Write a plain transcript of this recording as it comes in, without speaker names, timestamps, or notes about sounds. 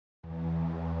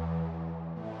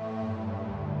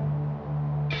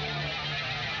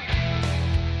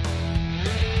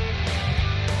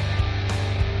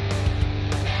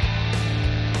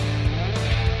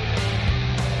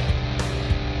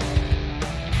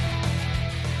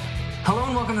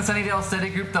welcome to Sunnydale Study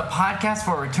Group, the podcast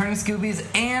for returning Scoobies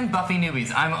and Buffy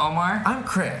newbies. I'm Omar. I'm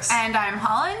Chris. And I'm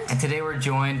Holland. And today we're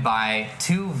joined by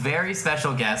two very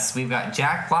special guests. We've got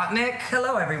Jack Plotnick.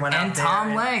 Hello, everyone And out there. Tom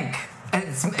Lenk.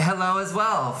 It's hello as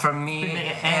well from me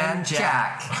and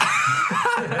Jack.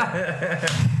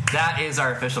 That is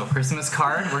our official Christmas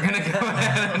card. We're going to go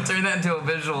ahead and turn that into a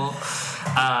visual.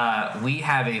 We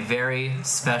have a very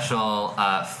special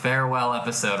farewell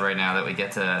episode right now that we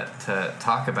get to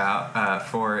talk about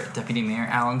for Deputy Mayor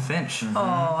Alan Finch. Oh,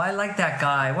 I like that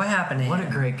guy. What happened to him? What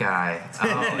a great guy.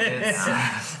 Oh,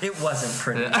 it's... It wasn't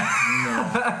pretty.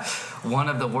 No. One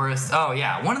of the worst. Oh,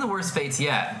 yeah. One of the worst fates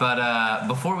yet. But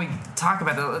before we talk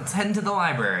about that, let's head into the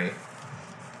library.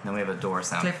 Then we have a door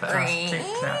sound Clip, effect. clip,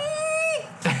 clap.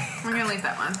 We're going to leave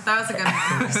that one. That was a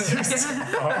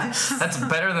good one. That's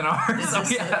better than ours. Is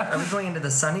this, Yeah. are we going into the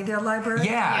Sunnydale Library?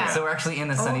 Yeah, Yeah. so we're actually in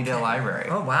the Sunnydale Okay. Library.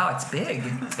 Oh, wow, it's big.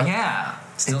 Yeah.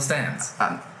 Still stands.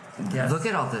 Yes. Look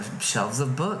at all the shelves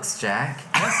of books, Jack.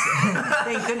 Yes.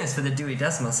 Thank goodness for the Dewey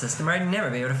Decimal System. I'd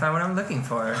never be able to find what I'm looking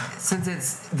for. Since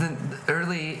it's the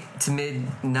early to mid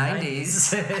 90s,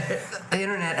 the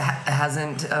internet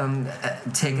hasn't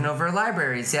taken over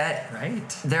libraries yet. Right.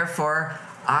 Therefore,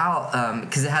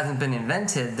 because it hasn't been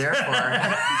invented, therefore,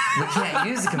 we can't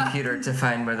use a computer to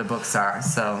find where the books are.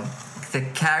 So the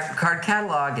card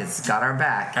catalog has got our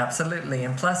back. Absolutely.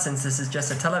 And plus, since this is just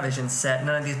a television set,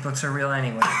 none of these books are real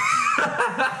anyway.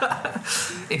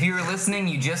 If you were listening,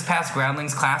 you just passed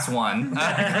Groundlings Class 1.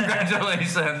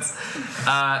 Congratulations.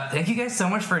 Thank you guys so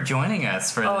much for joining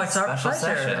us for this it's our special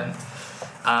pleasure. session.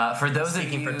 For those of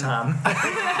Speaking you... for Tom.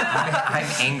 I'm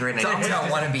angry and I don't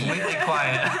want to be. Completely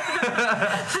quiet.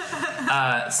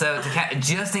 So,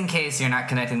 just in case you're not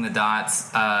connecting the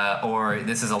dots, or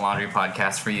this is a laundry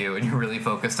podcast for you, and you're really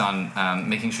focused on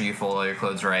making sure you fold all your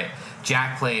clothes right,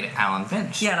 Jack played Alan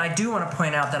Finch. Yeah, and I do want to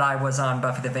point out that I was on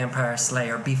Buffy the Vampire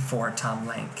Slayer before Tom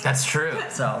Lenk. That's true.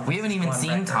 So we haven't even on seen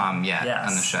record. Tom yet Yes.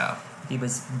 on the show. He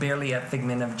was barely a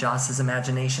figment of Joss's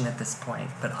imagination at this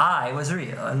point, but I was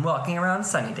real and walking around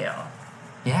Sunnydale.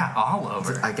 Yeah, all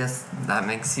over. I guess that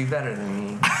makes you better than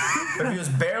me. But if he was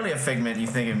barely a figment, you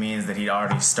think it means that he'd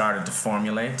already started to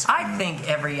formulate? I think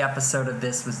every episode of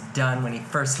this was done when he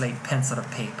first laid pencil to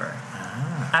paper.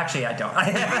 Actually, I don't. But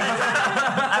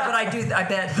I do. I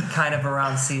bet he kind of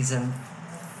around season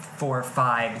 4 or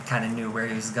 5 kind of knew where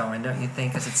he was going, don't you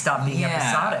think? Because it stopped being Yeah.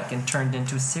 episodic and turned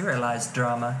into serialized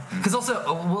drama. Because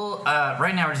also, we'll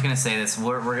right now we're just gonna say this.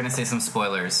 We're gonna say some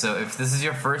spoilers. So if this is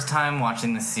your first time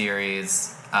watching the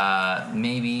series,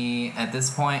 maybe at this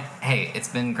point, hey, it's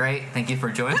been great. Thank you for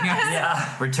joining us.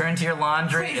 Yeah. Return to your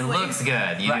laundry. Please It leave. looks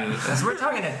good. You Right. Because we're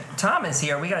talking to Thomas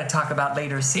here. We got to talk about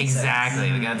later seasons.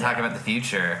 exactly. We gotta talk about the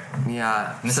future.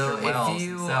 Yeah. Mr. So Wells if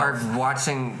you himself. are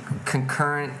watching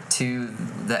concurrent to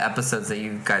the episodes that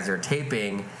you guys are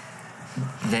taping,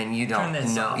 then you Turn don't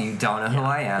this know. off. You don't know who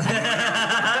I am.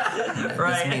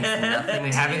 Right. This means nothing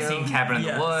They to haven't you. seen Cabin in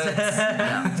Yes.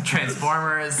 the Woods,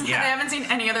 Transformers. They Yeah, haven't seen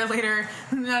any other later,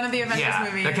 none of the Avengers yeah.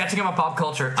 movies. They're catching up on pop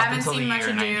culture up Haven't until the seen Much year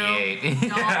Ado, '98.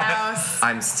 Dollhouse.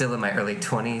 I'm still in my early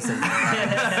 20s. And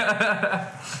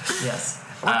Yes.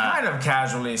 We're kind of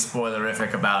casually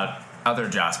spoilerific about other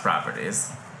Joss properties.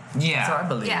 Yeah. So I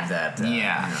believe Yeah. that.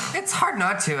 Yeah. it's hard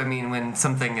not to. I mean, when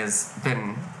something has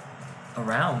been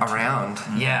Around. around.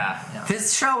 Yeah.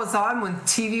 This show was on when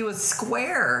TV was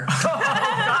square.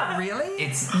 Not really?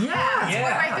 It's Right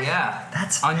there. yeah.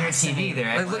 That's On your TV, fascinating.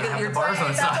 there. Like, look at have your the bars on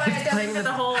the side. Playing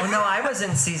the whole. Well, no, I was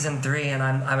in season 3, and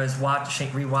I was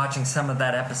rewatching some of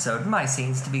that episode, my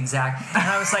scenes to be exact, and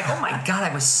I was like, oh my god,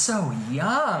 I was so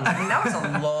young. I mean, that was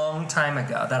a long time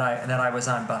ago that I was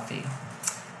on Buffy,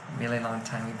 really long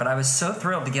time ago. But I was so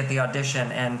thrilled to get the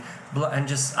audition and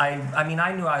just I mean,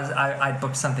 I knew I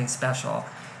booked something special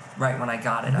right when I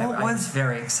got it. I was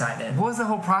very excited. What was the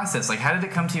whole process? Like, how did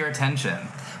it come to your attention?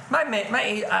 I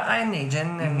had an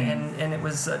agent, and it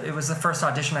was the first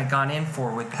audition I'd gone in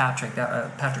for with Patrick.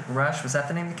 Patrick Rush, was that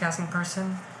the name of the casting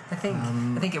person? I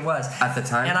think it was At the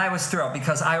time? and I was thrilled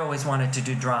because I always wanted to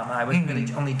do drama. I was really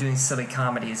only doing silly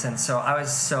comedies, and so I was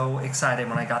so excited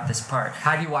when I got this part.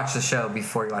 How do you watch the show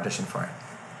before you audition for it?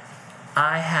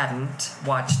 I hadn't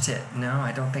watched it. No,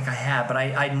 I don't think I had, but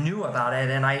I knew about it,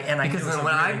 and I Because knew it was a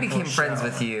when I really became cool friends show.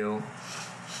 with you,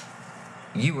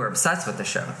 you were obsessed with the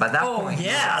show. By that Oh, point,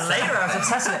 yeah, later I was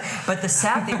obsessed with it. But the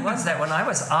sad thing was that when I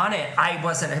was on it, I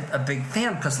wasn't a big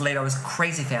fan because later I was a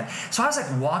crazy fan. So I was like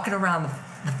walking around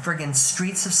the friggin'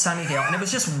 streets of Sunnydale, and it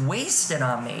was just wasted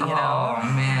on me, you know? Oh,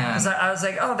 man. Because I was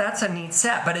like, oh, that's a neat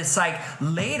set. But it's like,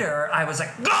 later, I was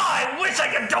like, oh, I wish I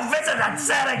could go visit that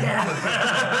set again.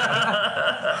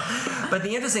 But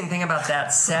the interesting thing about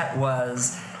that set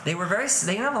was They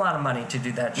didn't have a lot of money to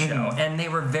do that show, and they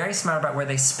were very smart about where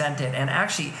they spent it. And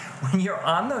actually, when you're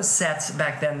on those sets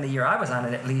back then, the year I was on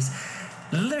it at least,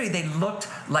 literally they looked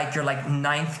like your like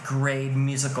 9th grade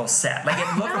musical set. Like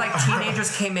it looked like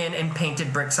teenagers came in and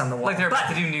painted bricks on the wall. Like they were about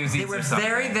to do Newsies They were or something.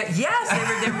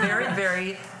 they were very,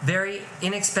 very, very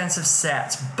inexpensive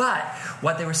sets. But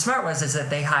what they were smart is that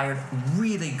they hired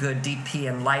really good DP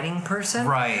and lighting person.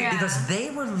 Right. Yeah. Because they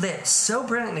were lit so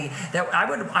brilliantly that I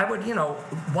would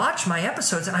watch my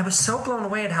episodes, and I was so blown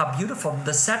away at how beautiful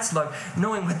the sets looked,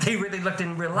 knowing what they really looked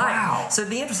in real life. Wow. So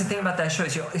the interesting thing about that show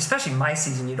is, especially my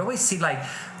season, you'd always see like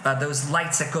those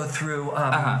lights that go through.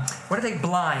 What are they?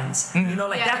 Blinds. Mm-hmm. You know,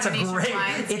 like Yeah, that's the a Venetian great.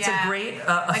 blinds, It's yeah. a great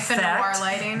Like effect. the noir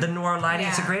lighting. The noir lighting.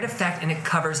 It's a Yeah. great effect, and it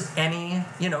covers any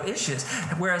issues.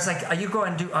 Whereas like you go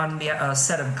and do on the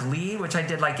set of Glee, which I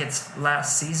did like its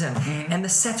last season, and the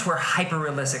sets were hyper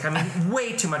realistic. I mean,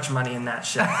 way too much money in that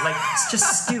show. Like it's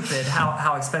just stupid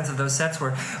how expensive those sets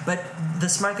were. But the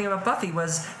smart thing about Buffy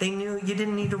was they knew you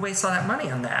didn't need to waste all that money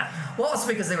on that. Well, also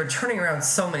because they were turning around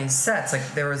so many sets.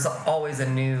 Like there was always a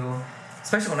new,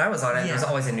 especially when I was on it, there was Yeah.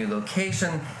 always a new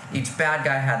location. Each bad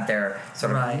guy had their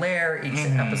sort of Right. lair. Each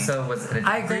episode was.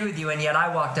 I agree with you, and yet I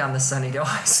walked down the Sunnydale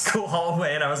High School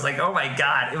hallway, and I was like, "Oh my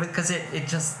god!" Because it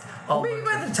just all. Maybe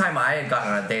by the time I had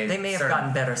gotten on it, They may have started-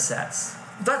 gotten better sets.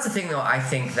 That's the thing, though. I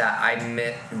think that I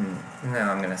miss. No,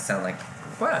 I'm gonna sound like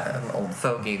what an old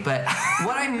fogey, but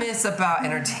what I miss about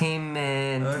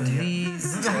entertainment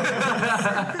these days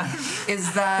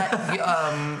is that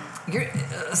you're.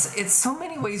 It's so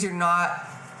many ways you're not.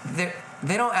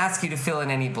 They don't ask you to fill in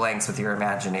any blanks with your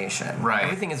imagination. Right.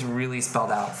 Everything is really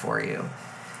spelled out for you.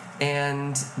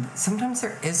 And sometimes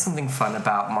there is something fun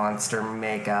about monster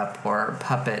makeup or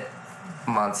puppet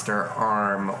monster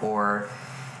arm or,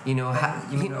 you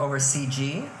mean over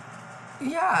CG?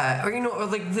 Yeah, or or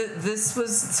like this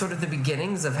was sort of the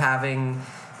beginnings of having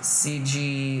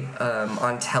CG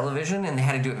on television, and they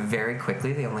had to do it very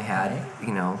quickly. They only had,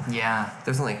 Yeah.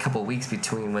 there was only a couple weeks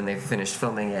between when they finished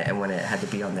filming it and when it had to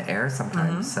be on the air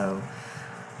sometimes. So,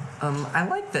 I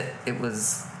like that it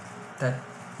was. That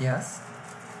yes.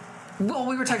 Well,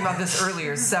 we were talking about this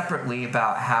earlier separately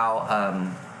about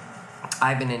how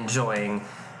I've been enjoying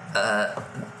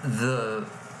the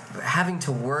having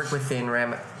to work within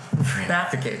within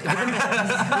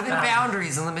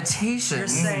boundaries and limitations. You're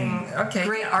saying okay.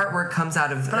 Great artwork comes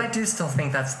out of. But I do still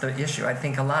think that's the issue. I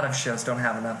think a lot of shows don't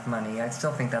have enough money. I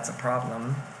still think that's a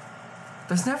problem.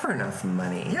 There's never enough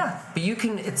money. Yeah. But you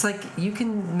can. It's like you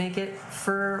can make it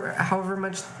for however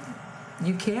much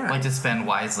you can. Like to spend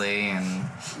wisely and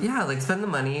Yeah, like spend the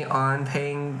money on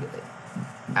paying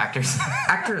actors.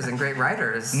 actors and great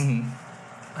writers,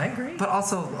 I agree. but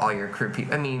also all your crew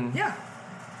people. I mean, yeah.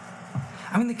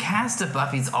 I mean, the cast of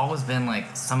Buffy's always been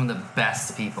like some of the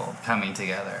best people coming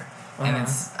together. And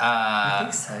it's I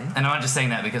think so. and I'm not just saying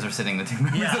that because we're sitting the two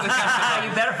members Yeah. of the cast.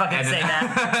 You better fucking And say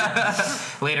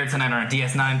that. Later tonight on our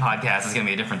DS9 podcast is going to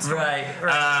be a different story.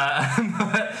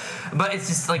 Right. But it's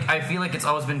just like I feel like it's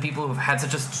always been people who've had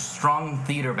such a strong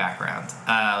theater background.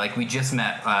 Like we just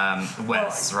met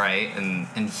Wes, right? And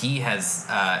he has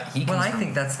he. Well, comes I from-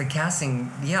 think that's the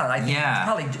casting. Yeah, I think Yeah.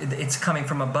 probably it's coming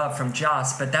from above from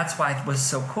Joss, but that's why it was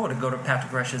so cool to go to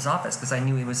Patrick Rush's office because I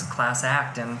knew he was a class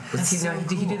act and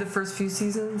did he do the first few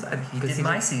seasons? he did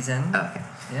my season. Okay.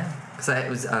 Yeah, Because it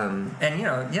was. and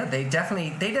they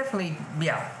definitely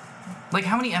yeah. Like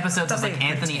how many episodes does Definitely like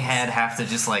a good Anthony taste. Head have to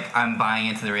just like I'm buying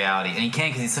into the reality, and he can't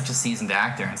because he's such a seasoned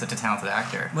actor and such a talented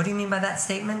actor. What do you mean by that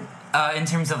statement? In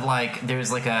terms of like,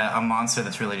 there's like a monster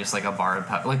that's really just like a borrowed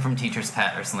puppet, like from Teacher's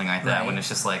Pet or something like that, Right. when it's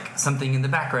just like something in the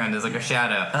background is like a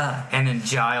shadow, and then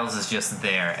Giles is just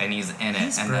there and he's in it.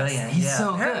 He's and brilliant. He's yeah.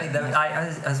 so Apparently, good. I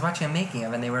was watching a making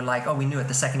of, and they were like, "Oh, we knew it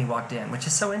the second he walked in," which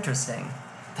is so interesting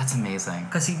That's amazing.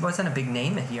 because he wasn't a big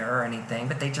name here or anything,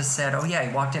 but they just said, "Oh yeah,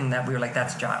 he walked in," and that we were like,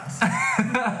 "That's Giles."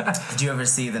 Did you ever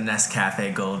see the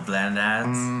Nescafe Gold Blend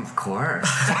ads? Of course.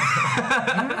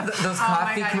 Remember those my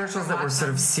coffee God, I commercials that were watched sort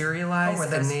of them. serialized, Oh, were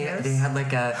and those they yours? had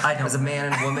like I don't it was a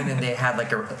man and woman, and they had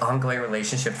like an ongoing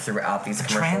relationship throughout these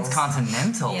commercials.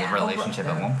 Transcontinental Yeah. relationship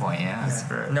at one point,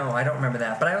 yeah. No, I don't remember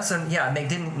that. But I also,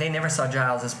 they never saw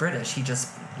Giles as British. He just,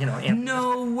 Anthony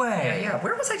No way. Yeah.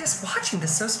 Where was I just watching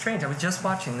this? So strange. I was just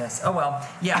watching this. Oh well,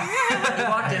 yeah. He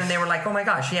walked in and they were like, "Oh my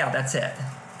gosh, yeah, that's it."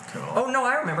 Cool. Oh no,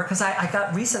 I remember because I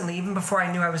got recently, even before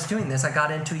I knew I was doing this, I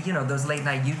got into those late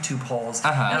night YouTube holes,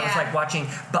 and I was Yeah. like watching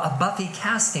a Buffy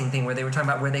casting thing where they were talking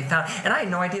about where they found, and I had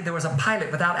no idea there was a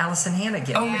pilot without Allison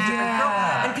Hannigan. Oh, It was yeah. different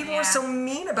girl. And people were so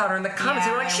mean about her in the comments.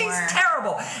 They were like, they "She's were.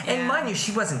 terrible," and Yeah. mind you,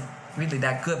 she wasn't really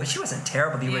that good, but she wasn't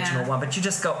terrible, the Yeah. original one. But you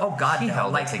just go, oh God, She no.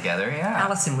 held Like it together, yeah.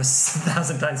 Allison was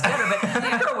 1,000 times better, but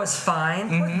that girl was fine.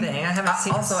 Poor thing. I haven't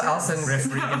seen Also, it since. Allison, Riff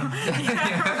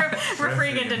Regan.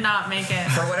 Regan did not make it.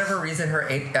 for whatever reason,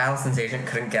 Allison's agent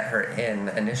couldn't get her in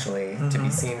initially to be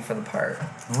seen for the part.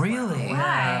 Really?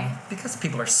 Why? Because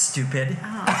people are stupid.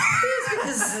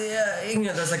 Because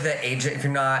there's like the agent. If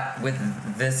you're not with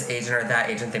this agent or that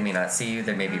agent, they may not see you.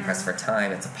 They may be pressed for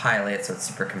time. It's a pilot, so it's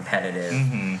super competitive.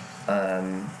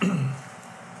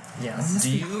 Yes. Do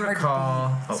you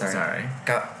recall? Oh, sorry.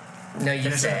 Go. No, you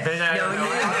Finish say. it. Finish it. No,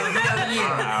 you.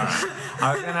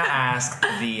 I was gonna ask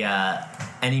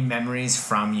any memories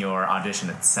from your audition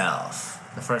itself.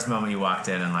 The first moment you walked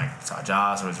in and saw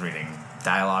Joss or was reading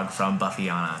dialogue from Buffy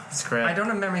on a script. I don't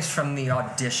have memories from the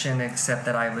audition except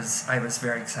that I was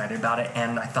very excited about it,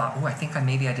 and I thought, I think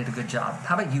maybe I did a good job.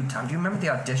 How about you, Tom? Do you remember the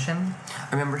audition? I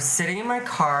remember sitting in my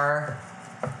car,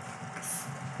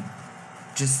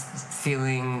 just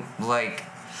feeling like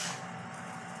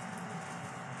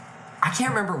I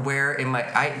can't remember where in my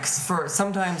for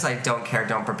sometimes I don't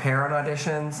prepare on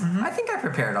auditions. I think I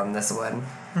prepared on this one,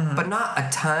 but not a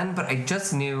ton. But I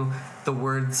just knew the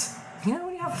words. You know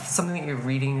when you have something that you're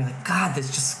reading, you're like, God,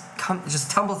 this just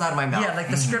tumbles out of my mouth. Yeah,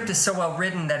 like the script is so well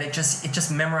written that it just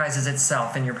memorizes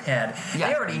itself in your head. Yeah.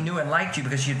 They already knew and liked you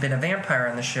because you'd been a vampire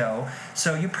on the show,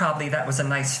 so you probably that was a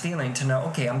nice feeling to know.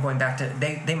 Okay, I'm going back to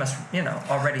they must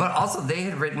already. But also, they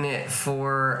had written it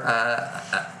for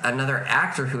another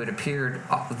actor who had appeared.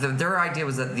 Their idea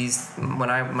was that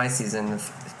my season.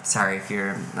 Sorry if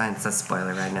it's a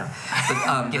spoiler right now.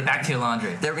 But, Get back to your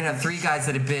laundry. they were gonna have 3 guys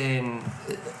that had been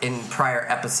in prior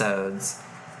episodes,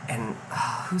 and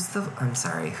who's the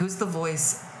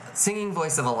singing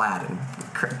voice of Aladdin?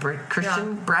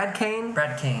 Christian? Yeah. Brad Kane?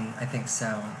 Brad Kane, I think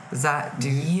so. Is that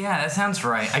dude? Yeah, that sounds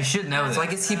right. I should know that. So I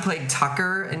guess he played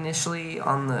Tucker initially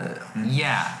on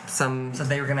Yeah. some. So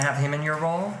they were going to have him in your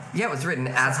role. Yeah, it was written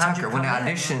as how'd you Tucker. When I come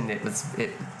in? auditioned,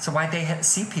 it So why'd they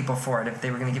see people for it if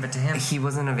they were going to give it to him? he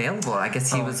wasn't available. I guess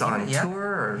he Oh, was he- on yeah.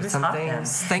 tour or He was hot something. then.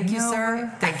 Thank you,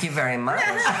 sir. Thank you very much.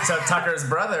 So Tucker's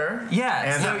brother.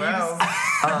 Yeah, And so you well,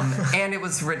 And it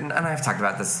was written, and I've talked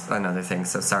about this another thing.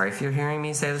 So sorry if you're hearing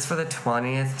me say this for the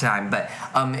 20th time, but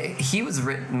he was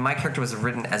written. My character was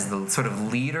written as the sort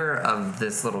of leader of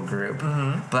this little group,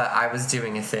 but I was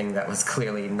doing a thing that was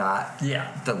clearly not Yeah.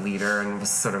 the leader and was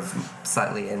sort of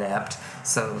slightly inept.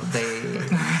 So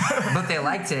but they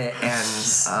liked it, and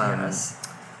Yes.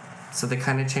 so they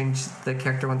kind of changed the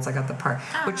character once I got the part.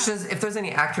 Which is, if there's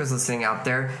any actors listening out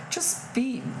there, just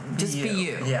be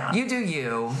you. Yeah. You do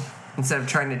you instead of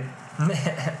trying to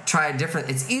try a different.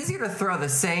 It's easier to throw the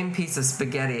same piece of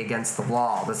spaghetti against the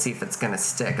wall to see if it's going to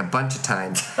stick a bunch of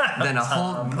times than a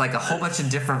whole bunch of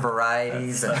different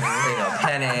varieties of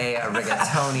penne, a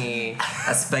rigatoni,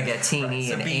 a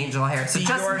spaghettini, an angel hair. So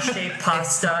your shaped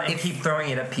pasta and keep throwing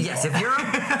it at people. Yes, if you're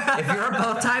a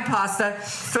bow tie pasta,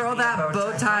 throw that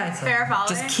bow tie. Fair following.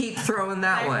 Just keep throwing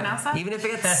that How do you one. pronounce that? Even if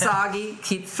it gets soggy,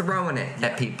 keep throwing it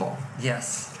at people.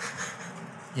 Yes.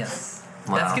 Yes.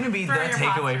 That's going to be the Throw your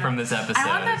takeaway pasta. from this episode. I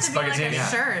want that to be like a Spaghetti.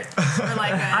 shirt or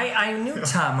like a. I knew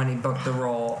Tom when he booked the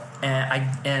role,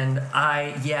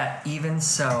 even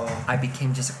so, I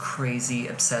became just a crazy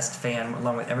obsessed fan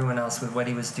along with everyone else with what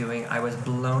he was doing. I was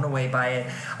blown away by it.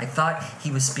 I thought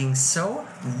he was being so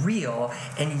real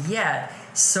and yet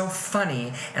so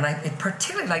funny, and I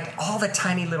particularly liked all the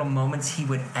tiny little moments he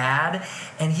would add.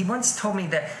 And he once told me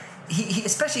that. He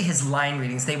especially his line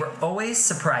readings, they were always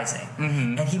surprising.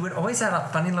 And he would always have a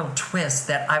funny little twist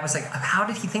that I was like, how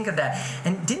did he think of that?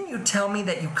 And didn't you tell me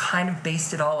that you kind of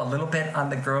based it all a little bit on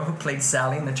the girl who played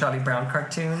Sally in the Charlie Brown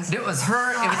cartoons? It was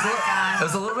her. It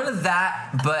was a little bit of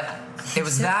that, but it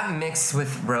was that mixed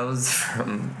with Rose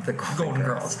from the Golden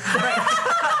Girls.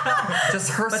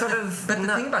 Just her But the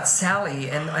thing about Sally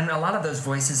and a lot of those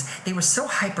voices, they were so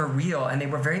hyper real and they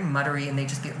were very muttery and they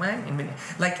just be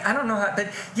like, I don't know how, but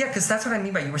yeah, because that's what I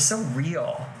mean by you were so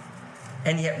real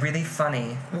and yet really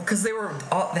funny. Well, because they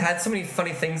had so many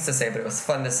funny things to say, but it was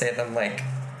fun to say them like.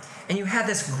 And you had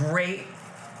this great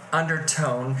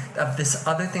undertone of this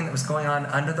other thing that was going on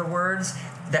under the words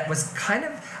that was kind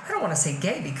of, I don't want to say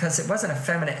gay because it wasn't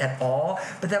effeminate at all,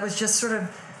 but that was just sort of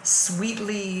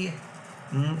sweetly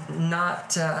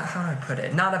not how do I put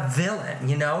it? Not a villain,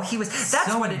 you know. He was.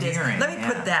 That's So what it is. endearing, Let me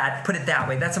put it that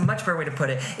way. That's a much better way to put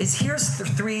it. Is here's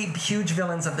 3 huge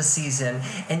villains of the season,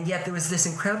 and yet there was this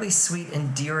incredibly sweet,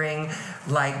 endearing,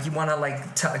 like you want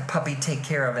to puppy take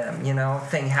care of him, you know,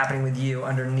 thing happening with you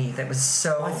underneath. It was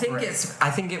so. I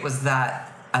think it was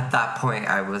that at that point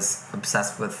I was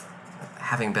obsessed with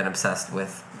having been obsessed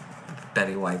with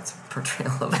Betty White's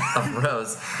portrayal of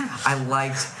Rose. I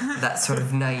liked that sort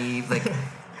of naive, like,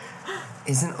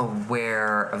 isn't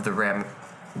aware of the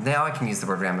now I can use the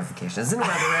word ramifications. Isn't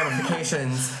aware of the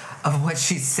ramifications of what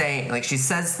she's saying. Like, she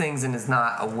says things and is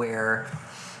not aware.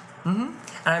 Mm-hmm. And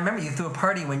I remember you threw a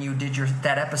party when you did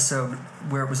that episode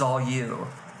where it was all you.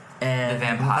 And The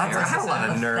vampire. I had a lot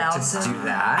of nerve to do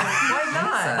that.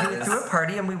 Why not? We threw a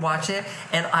party and we watched it,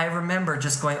 and I remember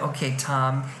just going, "Okay,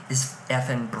 Tom is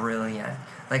effing brilliant."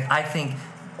 Like, I think,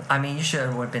 you should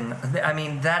have been.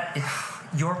 That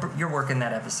your work in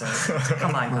that episode.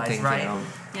 Come on, guys, Thank right?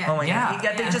 you. Yeah. Oh my Yeah.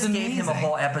 God, they Yeah, just it's gave him a amazing.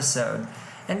 whole episode.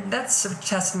 And that's a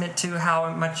testament to how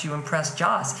much you impressed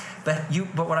Joss. But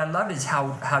what I loved is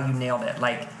how you nailed it.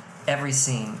 Like, every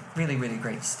scene. Really, really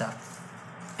great stuff.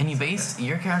 And you based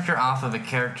your character off of a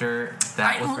character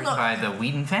that was written by the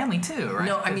Whedon family too, right?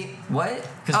 No, what?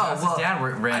 Because Joss's dad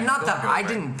ran not that. Golden I Girl,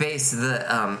 didn't base the.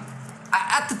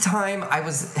 At the time,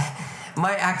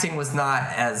 my acting was not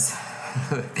as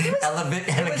elegant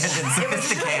and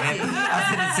sophisticated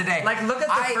as it is today. Like, look at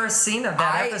the first scene of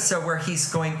that episode where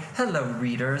he's going, "Hello,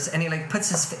 readers," and he like puts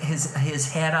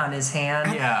his head on his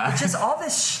hand. Yeah. It's just all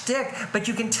this shtick, but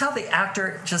you can tell the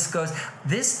actor just goes,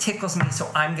 "This tickles me,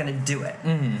 so I'm gonna do it."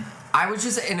 Mm-hmm. I was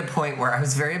just in a point where I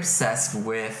was very obsessed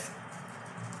with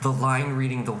the line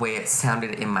reading the way it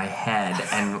sounded in my head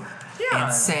and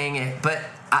saying it, but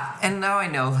and now I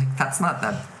know, like, that's not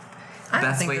the I don't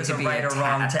best think way there's to a be, right or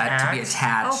wrong to act. be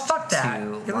attached Oh, fuck that.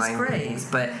 to It was line great. readings.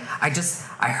 But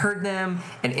I heard them,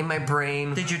 and in my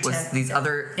brain Did you was these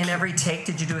other. in every take?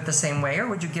 Did you do it the same way, or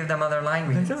would you give them other line I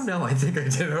readings? don't know. I think I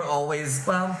did it always.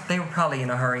 Well, they were probably in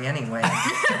a hurry anyway.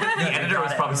 The editor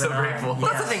was probably so grateful.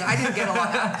 Well, that's the thing. I didn't get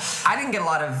a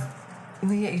lot of.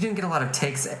 Yeah, you didn't get a lot of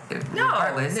takes. No,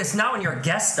 regardless. it's not when you're a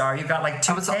guest star. You got like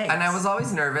two takes. And I was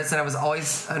always nervous, and I was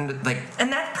always like.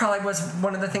 And that probably was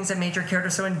one of the things that made your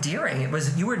character so endearing. It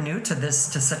was you were new to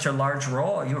such a large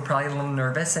role. You were probably a little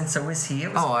nervous, and so was he.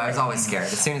 I was always scared.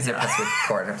 As soon as it was with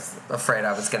Court, I was afraid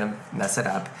I was gonna mess it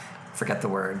up, forget the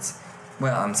words.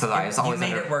 Well, so I was always you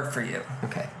made it work for you.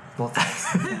 Okay. Well,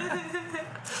 thanks.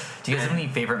 Do you guys have any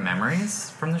favorite memories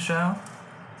from the show?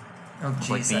 Oh,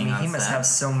 Like jeez. being He on must set? have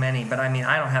so many. But I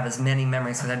don't have as many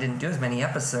memories because I didn't do as many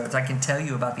episodes. I can tell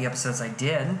you about the episodes I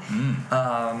did.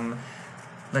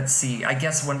 Let's see. I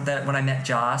guess when I met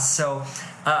Joss. So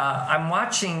I'm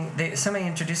watching. Somebody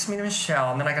introduced me to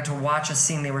Michelle, and then I got to watch a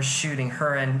scene they were shooting.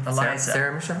 Her and Eliza.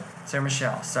 Sarah Michelle? Sarah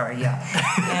Michelle. Sorry. Yeah.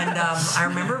 And I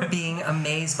remember being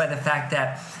amazed by the fact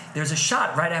that there's a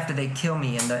shot right after they kill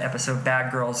me in the episode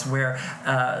Bad Girls where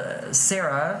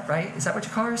Sarah, right? Is that what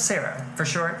you call her? Sarah, for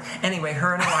short. Anyway,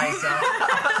 her and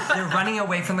Eliza, they're running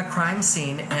away from the crime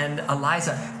scene, and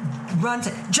Eliza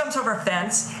jumps over a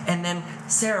fence, and then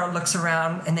Sarah looks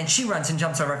around, and then she runs and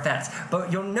jumps over a fence.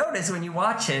 But you'll notice when you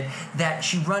watch it that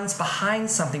she runs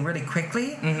behind something really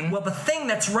quickly. Mm-hmm. Well, the thing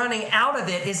that's running out of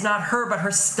it is not her, but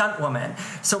her stunt woman.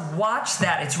 So watch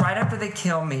that. It's right after they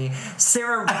kill me.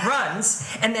 Sarah runs,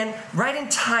 and then right in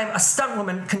time, a stunt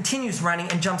woman continues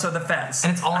running and jumps over the fence.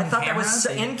 And it's all I in thought camera? that was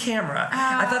in camera.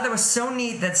 I thought that was so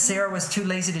neat that Sarah was too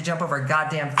lazy to jump over a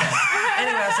goddamn fence.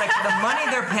 Anyway, I was like, the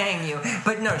money they're paying you.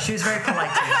 But no, she was very polite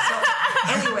to me. So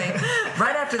anyway,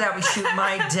 right after that, we shoot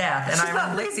My Death, and She's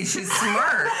not lazy. She's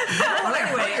smart. well,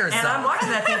 anyway, and I'm watching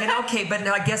that thinking, okay, but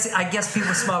now I guess people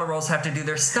with smaller roles have to do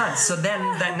their stunts. So then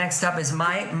that next up is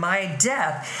my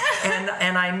death,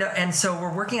 and I know, and so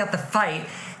we're working out the fight,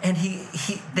 and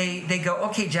they go,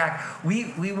 okay, Jack,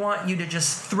 we want you to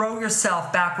just throw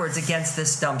yourself backwards against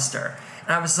this dumpster.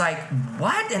 And I was like,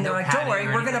 what? And No they're like, don't padding worry,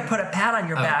 or we're going to anything? put a pad on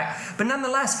your Okay. back. But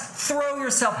nonetheless, throw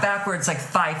yourself backwards like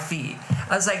 5 feet.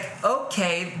 I was like,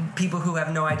 okay, people who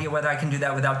have no idea whether I can do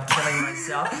that without killing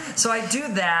myself. So I do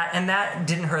that, and that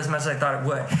didn't hurt as much as I thought it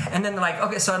would. And then they're like,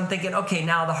 okay, so I'm thinking, okay,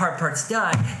 now the hard part's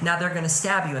done. Now they're going to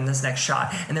stab you in this next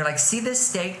shot. And they're like, see this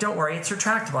stake? Don't worry, it's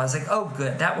retractable. I was like, oh,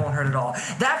 good, that won't hurt at all.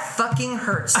 That fucking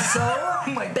hurts so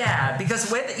bad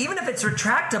because even if it's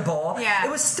retractable, Yeah. it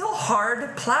was still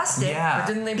hard plastic. Yeah. But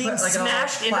didn't they Being put like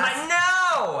smashed a into my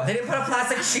no. They didn't put a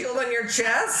plastic shield on your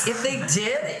chest? If they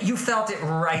did, you felt it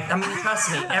right. I mean,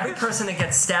 trust me. Every person that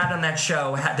gets stabbed on that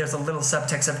show, there's a little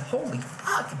subtext of "holy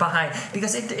fuck" behind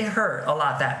because it hurt a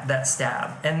lot that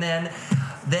stab. And then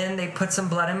they put some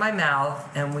blood in my mouth,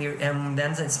 and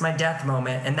then it's my death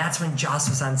moment, and that's when Joss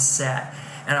was on set.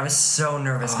 And I was so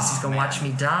nervous because he's going to watch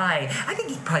me die. I think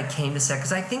he probably came to set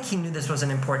because I think he knew this was an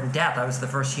important death. I was the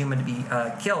first human to be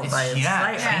killed by a It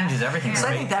slayer. changes everything. So for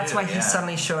I me, think that's too, why he yeah.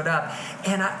 suddenly showed up.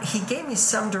 And he gave me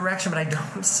some direction, but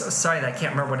I'm so sorry that I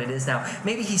can't remember what it is now.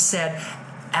 Maybe he said,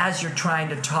 as you're trying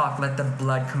to talk, let the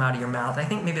blood come out of your mouth. I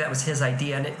think maybe that was his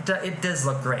idea, and it does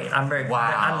look great.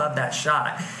 I love that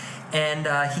shot. And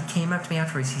he came up to me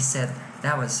afterwards. He said,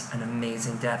 that was an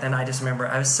amazing death. And I just remember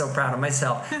I was so proud of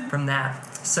myself from that.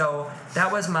 So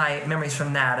that was my memories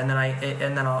from that. And then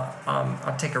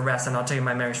I'll take a rest, and I'll tell you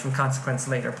my memories from Consequence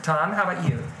later. Tom, how about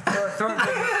you? Take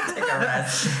a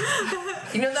rest.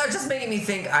 That was just making me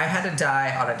think. I had to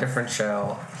die on a different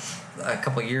show a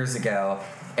couple years ago,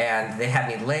 and they had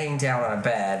me laying down on a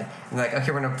bed. And they're like,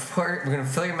 okay, we're gonna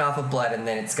fill your mouth with blood, and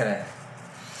then it's gonna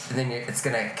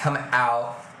come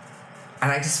out.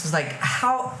 And I just was like,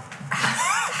 how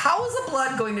is the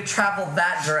blood going to travel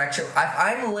that direction?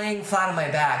 I'm laying flat on my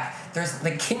back.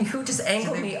 Can you just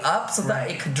angle me up so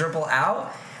that it could dribble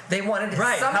out? They wanted to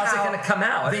somehow. How's it going to come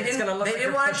out? They didn't want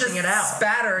it to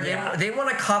spatter. Yeah. They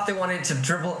want to cough. They wanted to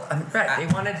dribble. They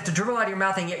wanted it to dribble out of your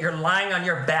mouth, and yet you're lying on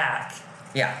your back.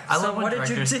 Yeah. I love when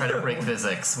directors try to break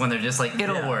physics when they're just like,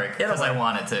 it'll work because I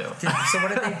want it to. So what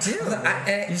did they do?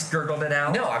 You just gurgled it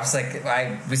out? No, I was like,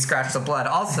 we scratched the blood.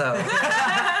 Also,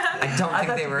 I don't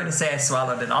think they were going to say I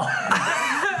swallowed it all.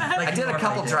 I did a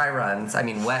couple dry runs. I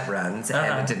mean, wet runs,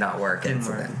 and it did not work. Didn't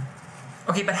work.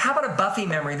 Okay, but how about a Buffy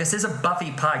memory? This is a Buffy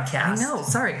podcast. I know,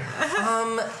 sorry.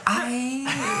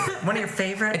 One of your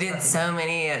favorites? I did so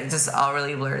many, it just all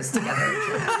really blurs together.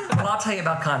 Well, I'll tell you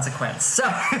about Consequence. So,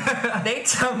 they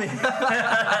tell me.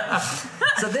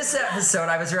 So this episode,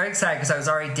 I was very excited because I was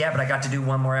already dead, but I got to do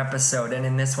one more episode. And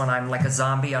in this one, I'm like a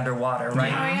zombie underwater,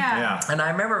 right? Oh, yeah. And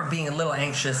I remember being a little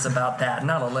anxious about that.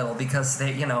 Not a little, because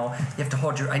they, you have to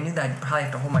hold I knew that I'd probably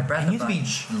have to hold my breath. And you have to be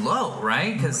low,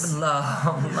 right? Because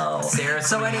low.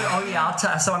 So anyway,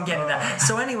 so I'm getting that.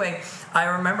 So anyway, I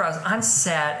remember I was on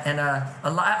set, and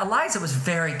Eliza was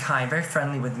very kind, very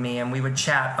friendly with me, and we would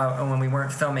chat when we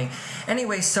weren't filming.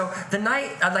 Anyway, so the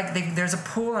night, there's a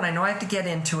pool, and I know I have to get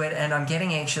into it, and I'm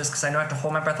getting anxious because I know I have to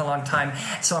hold my breath a long time.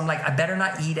 So I'm like, I better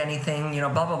not eat anything, blah,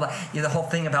 blah, blah. The whole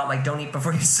thing about, don't eat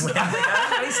before you swim.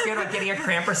 I'm really scared about getting a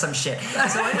cramp or some shit.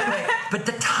 So anyway, but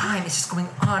the time is just going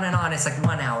on and on. It's like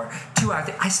 1 hour, 2 hours.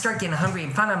 I start getting hungry,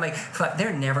 and finally I'm like, fuck,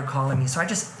 they're never calling me. So I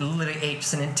just literally ate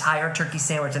just an entire turkey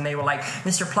sandwich, and they were like,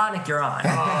 Mr. Plotnick, you're on.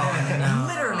 Oh,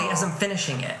 no. Literally, as I'm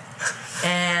finishing it.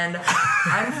 And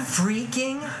I'm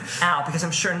freaking out because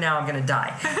I'm sure now I'm going to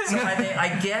die. So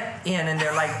I get in, and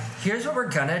they're like, here's what we're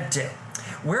going to do.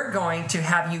 We're going to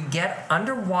have you get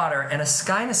underwater in a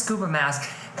scuba mask,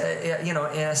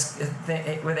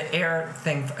 with an air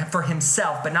thing for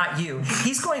himself, but not you.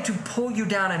 He's going to pull you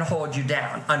down and hold you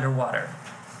down underwater.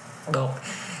 Well,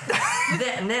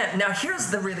 now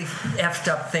here's the really effed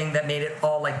up thing that made it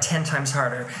all 10 times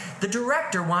harder. The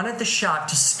director wanted the shot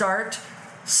to start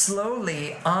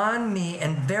slowly on me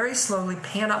and very slowly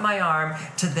pan up my arm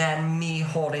to then me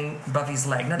holding Buffy's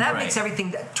leg. Now that makes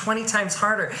everything 20 times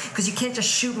harder because you can't just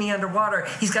shoot me underwater.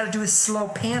 He's got to do a slow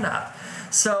pan up.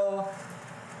 So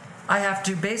I have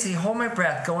to basically hold my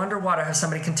breath, go underwater, have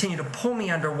somebody continue to pull me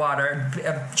underwater.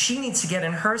 She needs to get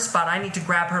in her spot. I need to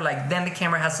grab her leg. Then the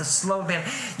camera has to slow down.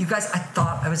 You guys, I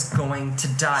thought I was going to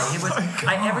die. It was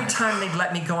every time they'd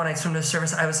let me go and I'd swim to the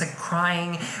surface, I was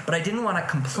crying, but I didn't want to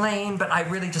complain. But I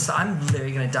really just, I'm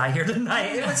literally going to die here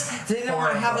tonight. It was. They didn't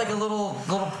want to have a little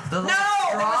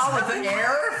straw with the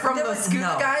air from the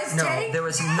scuba guys tank. No, there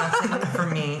was nothing for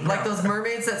me. Like those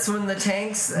mermaids that swim in the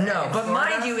tanks. No, but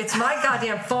mind you, it's my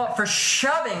goddamn fault for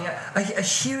shoving a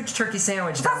huge turkey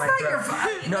sandwich down my throat.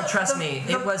 No, trust me,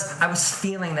 it was. I was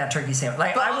feeling that turkey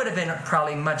sandwich. I would have been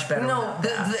probably much better. No,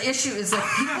 the issue is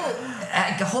people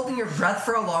holding your breath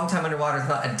for a long time underwater is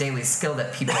not a daily skill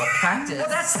that people practice. Well,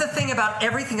 that's the thing about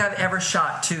everything I've ever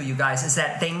shot too, you guys, is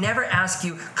that they never ask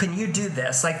you, can you do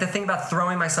this? Like the thing about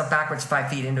throwing myself backwards 5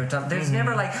 feet into a tunnel. There's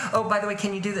never oh, by the way,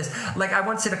 can you do this? Like I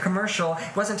once did a commercial.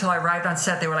 It wasn't until I arrived on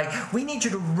set they were like, we need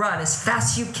you to run as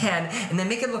fast as you can and then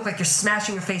make it look like you're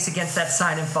smashing your face against that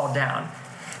sign and fall down.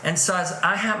 And so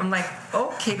I'm like,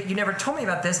 okay, but you never told me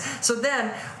about this. So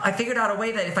then I figured out a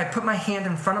way that if I put my hand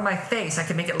in front of my face, I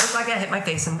could make it look like I hit my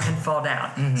face and fall down.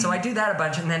 Mm-hmm. So I do that a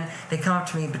bunch, and then they come up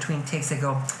to me between takes. They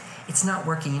go, it's not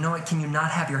working. You know what? Can you not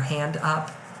have your hand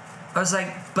up? I was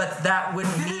like, but that would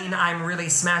mean I'm really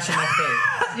smashing my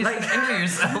face. You injure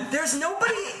yourself. There's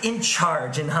nobody in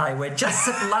charge in Hollywood. Just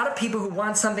a lot of people who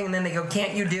want something and then they go,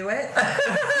 can't you do it?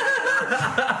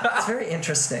 It's very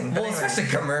interesting. Well, anyway.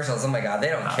 Especially commercials. Oh my God, they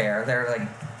don't care. They're like,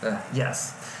 ugh.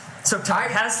 Yes. So Ty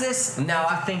has this. Now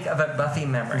I think of a Buffy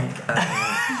memory.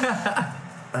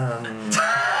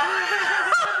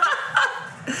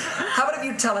 How about if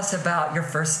you tell us about your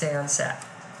first day on set?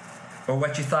 Or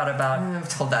what you thought about. I've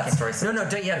told that story. No,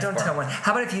 don't tell one.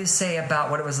 How about if you say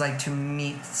about what it was like to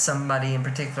meet somebody in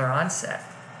particular on set?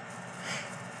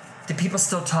 Did people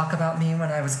still talk about me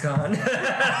when I was gone?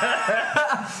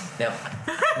 No.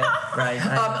 Right.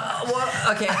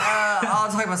 Well, okay. I'll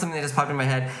talk about something that just popped in my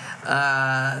head.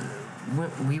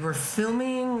 We were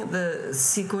filming the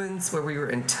sequence where we were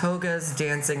in togas,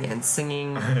 dancing and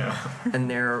singing,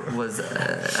 and there was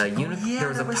a unicorn. yeah, there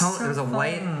was that a was pony. so There was a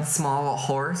white fun. small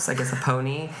horse, I guess a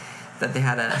pony, that they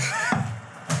had a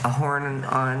horn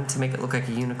on to make it look like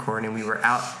a unicorn, and we were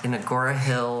out in Agora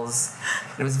Hills.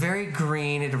 It was very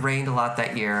green. It had rained a lot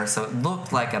that year, so it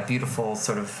looked like a beautiful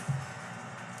sort of,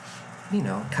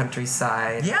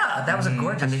 countryside. Yeah, that was a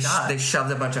gorgeous And shot. they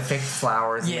shoved a bunch of fake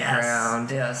flowers in the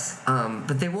ground. Yes.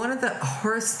 But they wanted the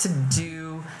horse to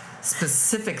do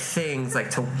specific things,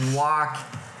 like to walk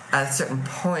at a certain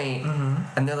point,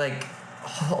 and they're like,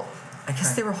 I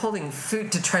guess they were holding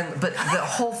food to try, but the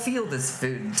whole field is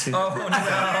food too. Oh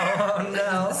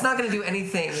no! It's not going to do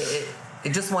anything.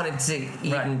 It just wanted to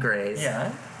eat and graze.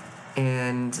 Yeah.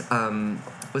 And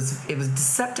it was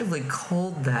deceptively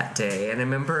cold that day, and I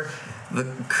remember the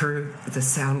crew, the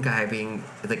sound guy being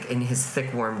like in his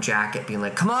thick warm jacket being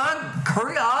like, come on,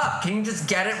 hurry up, can you just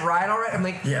get it right already? I'm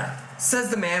like, Yeah. says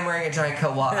the man wearing a giant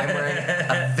coat while I'm wearing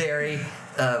a very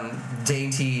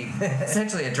dainty,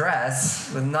 essentially a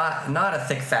dress with not a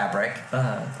thick fabric.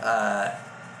 A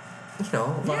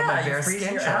lot of my Yeah, bare you're freezing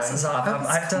skin your showing. asses off.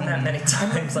 I've done that many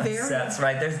times on Very sets,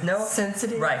 right? There's no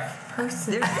sensitive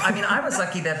person. I was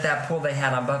lucky that pool they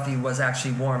had on Buffy was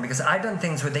actually warm, because I've done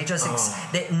things where they just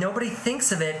nobody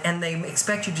thinks of it, and they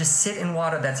expect you to just sit in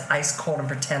water that's ice cold and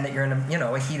pretend that you're in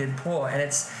a heated pool, and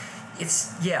it's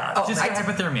yeah. Just get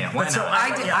hypothermia. Why But so not?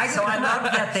 I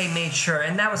loved that they made sure,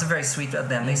 and that was very sweet of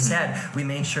them. They said, we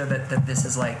made sure that this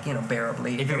is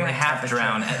bearably. If you're the gonna right half temperature.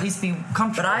 drown, at least be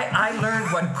comfortable. But I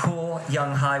learned what cool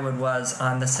young Hollywood was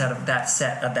on the set of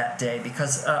that day,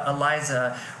 because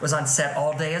Eliza was on set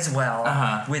all day as well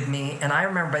with me, and I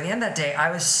remember by the end of that day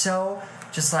I was so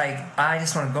just like, I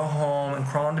just want to go home and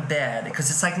crawl into bed, because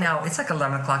it's like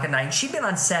 11 o'clock at night, and she'd been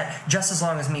on set just as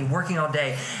long as me, working all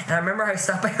day. And I remember I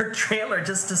stopped by her trailer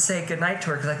just to say goodnight to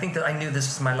her, because I think that I knew this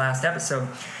was my last episode.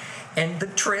 And the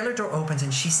trailer door opens,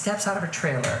 and she steps out of her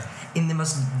trailer in the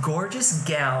most gorgeous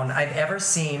gown I've ever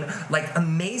seen, like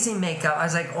amazing makeup. I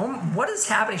was like, oh, what is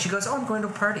happening? She goes, oh, I'm going to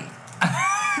a party.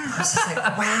 I was just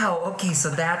like, wow, okay, so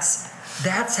that's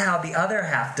how the other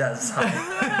half does.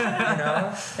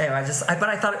 Anyway, but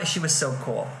I thought she was so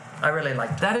cool. I really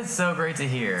liked her. That is so great to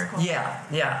hear.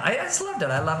 Yeah. I just loved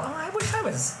it. I wish I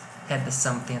had this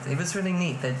something. It was really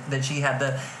neat that she had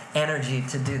the energy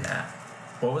to do that.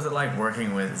 What was it like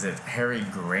working with? Is it Harry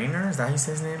Grainer? Is that how you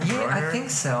say his name? Yeah, Groener? I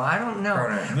think so. I don't know.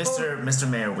 Mr.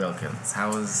 Mayor Wilkins.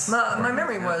 How was my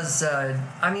memory was,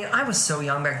 I was so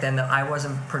young back then that I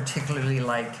wasn't particularly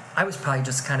I was probably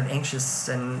just kind of anxious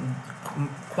and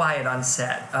quiet on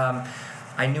set.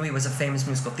 I knew he was a famous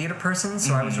musical theater person,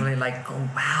 so I was really like, oh,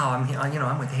 wow,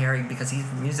 I'm with Harry because he's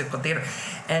musical theater.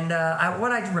 And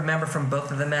what I remember from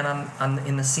both of the men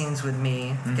in the scenes with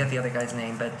me, I forget the other guy's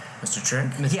name, but Mr.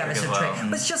 Trick? yeah, Mr. Trick. It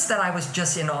was just that I was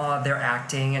just in awe of their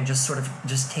acting and just sort of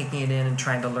just taking it in and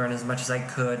trying to learn as much as I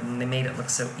could, and they made it look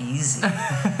so easy.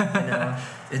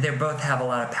 They both have a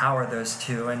lot of power, those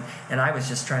two, and I was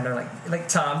just trying to like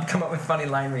Tom come up with funny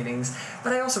line readings,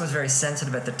 but I also was very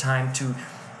sensitive at the time to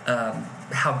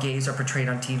how gays are portrayed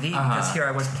on TV, because here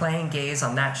I was playing gays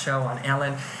on that show on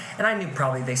Ellen, and I knew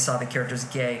probably they saw the characters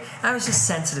gay. I was just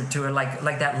sensitive to it,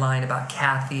 like that line about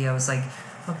Kathy. I was like,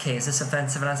 okay, is this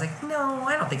offensive? And I was like, no,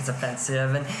 I don't think it's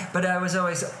offensive. But I was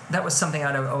always, that was something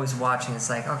I'd always watching. It's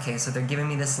like, okay, so they're giving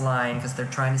me this line because they're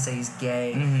trying to say he's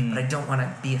gay, but I don't want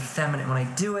to be effeminate when I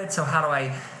do it. So how do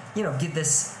I, give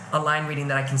this a line reading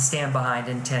that I can stand behind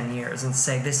in 10 years and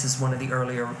say this is one of the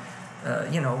earlier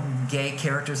gay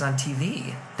characters on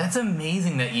TV. That's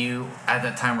amazing that you at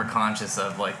that time were conscious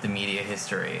of the media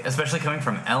history, especially coming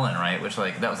from Ellen, right? Which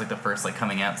that was the first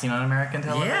coming out scene on American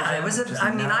television. Yeah, it was.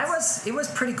 It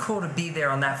was pretty cool to be there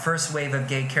on that first wave of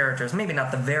gay characters. Maybe not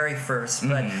the very first,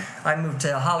 but I moved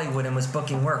to Hollywood and was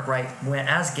booking work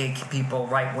as gay people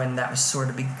right when that was sort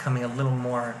of becoming a little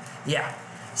more. Yeah,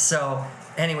 so.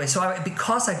 Anyway,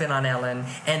 because I've been on Ellen,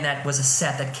 and that was a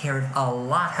set that cared a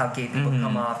lot how gay people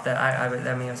come off, that I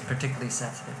was particularly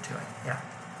sensitive to it. Yeah.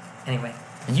 Anyway.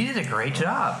 And you did a great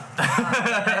job.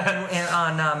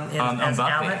 on Buffy.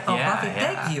 Alan. Oh, Yeah, Buffy,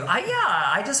 yeah. Thank you.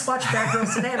 I just watched Bad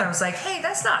Girls today, and I was like, hey,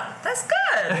 that's good.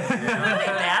 I like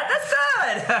that. That's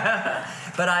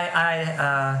good. But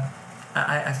I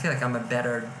feel like I'm a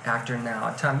better actor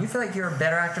now. Tom, you feel like you're a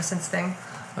better actor since then?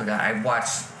 Oh God, I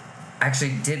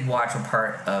actually did watch a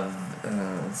part of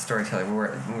Storyteller. We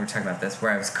were talking about this,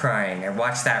 where I was crying. I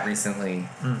watched that recently.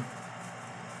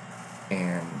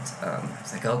 And I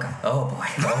was like, oh god, oh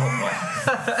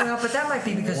boy. No, but that might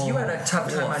be because you had a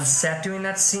tough time on set doing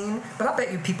that scene. But I'll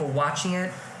bet you people watching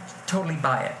it totally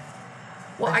buy it.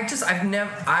 Well,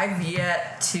 I've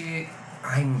yet to.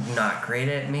 I'm not great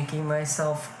at making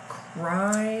myself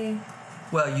cry.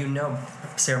 Well, you know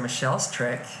Sarah Michelle's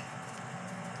trick.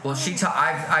 Well,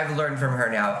 I've learned from her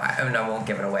now. I won't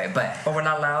give it away, but Oh, we're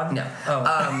not allowed? no. Oh.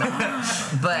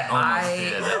 Almost But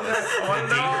did.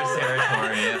 Dangerous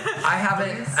territory. I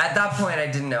haven't. At that point, I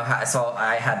didn't know how, so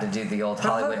I had to do the old But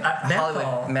look, Hollywood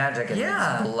menthol. magic and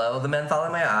Yeah. just blow the menthol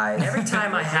in my eyes. Every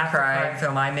time I have to cry. cry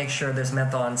film, I make sure there's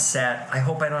menthol on set. I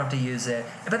hope I don't have to use it.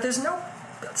 But there's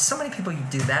so many people you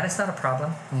do that. It's not a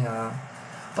problem. Yeah,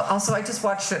 but also I just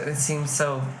watched it. It seems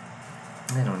so.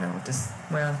 I don't know. Just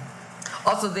Well,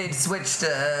 also they'd switched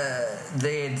a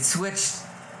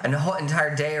whole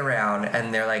entire day around,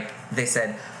 and they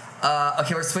said.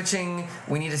 Okay, we're switching.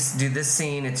 We need to do this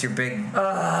scene. It's your big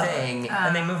thing.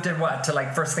 and they moved it to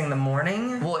like first thing in the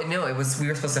morning? Well, no, we were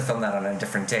supposed to film that on a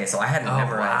different day, so I hadn't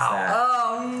memorized that.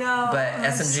 Oh no! But I'm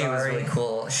SMG was sorry. really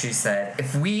cool. She said,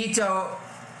 if we don't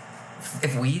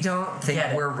think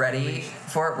Get it. we're ready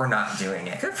for it, we're not doing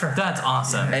it. Good for her. That's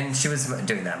awesome. And she was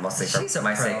doing that mostly for She's a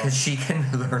my sake pro. because she can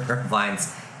learn her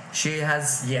lines. She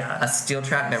has Yeah. a steel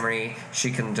trap memory. She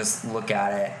can just look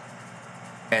at it,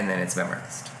 and then it's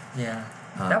memorized. Yeah.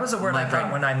 That was a word my I thought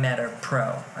brain- when I met her,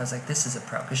 pro. I was like, this is a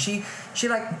pro. Because she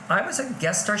I was a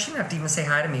guest star. She didn't have to even say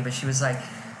hi to me, but she was like,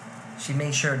 she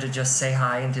made sure to just say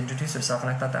hi and to introduce herself, and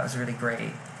I thought that was really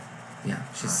great. Yeah,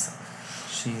 she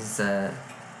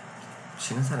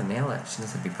knows how to nail it. She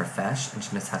knows how to be profesh, and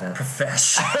she knows how to.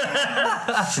 Profession.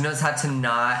 She knows how to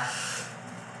not.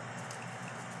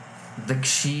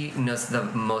 She knows the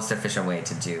most efficient way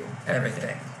to do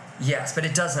everything. Yes, but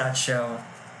it does not show.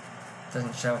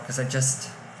 Doesn't show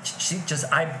because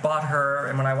I bought her,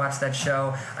 and when I watched that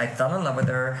show, I fell in love with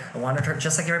her. I wanted her,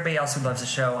 just like everybody else who loves the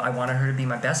show, I wanted her to be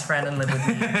my best friend and live with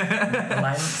me,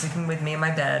 lie sleeping with me in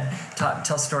my bed,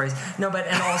 tell stories. No, but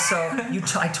and also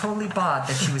I totally bought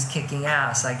that she was kicking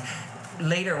ass. Like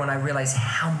later when I realized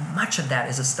how much of that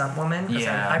is a stunt woman, 'cause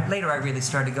Yeah. later I really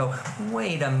started to go,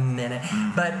 wait a minute,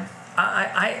 but.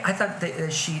 I thought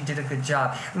that she did a good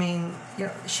job. I mean,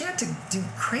 she had to do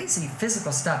crazy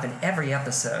physical stuff in every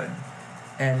episode,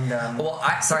 and Well,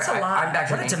 it's a lot. I'm back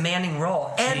to what a demanding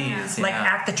role, and Jeez, like yeah.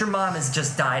 act that your mom has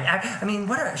just died. I mean,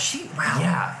 what a she! Wow,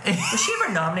 Yeah. was she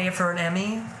ever nominated for an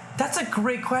Emmy? That's a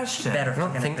great question. Better I don't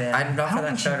fucking think been. I'm not I for don't that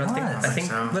think show. I she don't think. was. I think.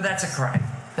 So. Well, that's a crime.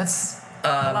 That's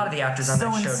A lot of the actors on so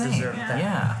that show insane. deserve that.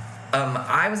 Yeah.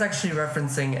 I was actually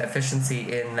referencing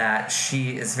efficiency in that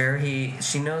she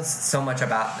knows so much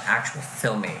about actual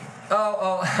filming.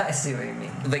 Oh, I see what you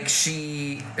mean. Like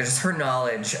just her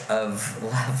knowledge of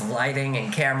lighting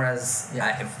and cameras.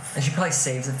 Yeah. And she probably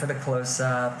saves it for the close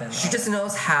up, and She just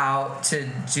knows how to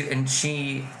do, and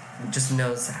she just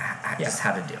knows just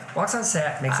how to do it. walks on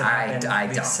set, makes it happen. I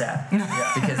leaves don't. set.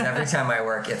 Yeah. Because every time I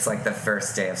work, it's like the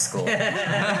first day of school.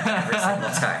 Every single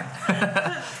time.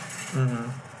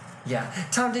 Yeah.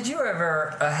 Tom, did you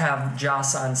ever have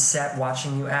Joss on set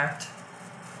watching you act?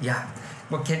 Yeah.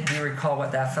 Do you recall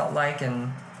what that felt like?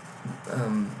 And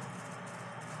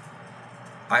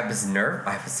I was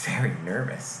very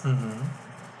nervous. Mm-hmm.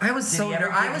 I was did so he ever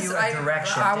nervous. give you a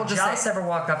direction? I will did just Joss say, ever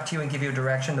walk up to you and give you a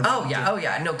direction? To oh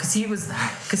yeah, no, because he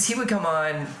would come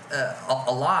on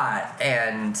a lot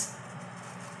and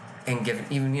give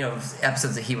even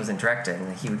episodes that he wasn't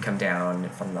directing. He would come down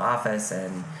from the office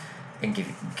and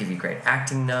give you great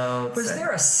acting notes. Was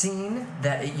there a scene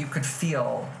that you could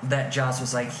feel that Joss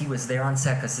was like he was there on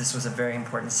set because this was a very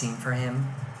important scene for him,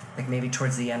 like maybe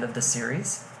towards the end of the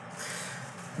series?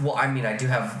 Well, I mean, I do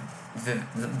have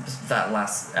that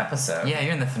last episode. Yeah,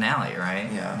 you're in the finale,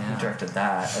 right? Yeah, he directed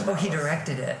that. And Oh, that he was-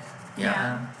 directed it.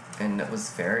 Yeah. And it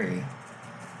was very.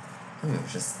 It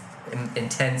was just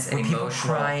intense and Were people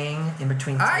emotional. crying in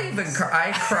between? I takes?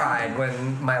 I cried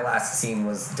when my last scene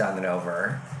was done and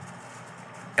over,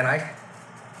 and I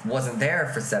wasn't there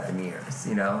for 7 years,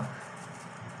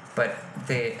 But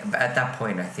at that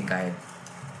point, I think I had,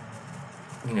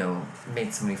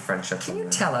 made so many friendships. Can you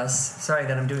tell us? Sorry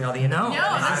that I'm doing all the interviews.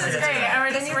 No, this is great.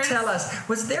 Can you tell us?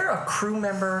 Was there a crew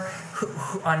member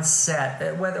who on set,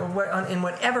 in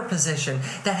whatever position,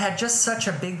 that had just such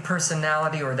a big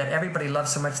personality, or that everybody loved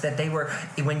so much that they were,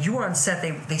 when you were on set,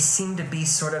 they seemed to be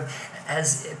sort of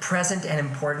as present and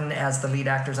important as the lead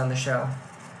actors on the show?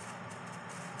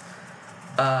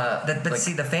 But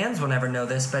see, the fans will never know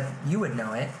this, but you would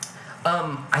know it.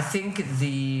 I think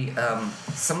they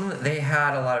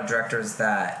had a lot of directors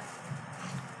that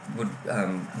would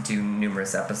do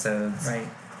numerous episodes Right.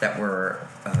 that were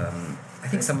I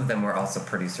think some of them were also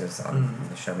producers on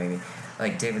the show. Maybe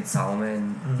like David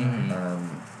Solomon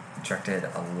directed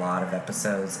a lot of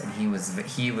episodes, and he was one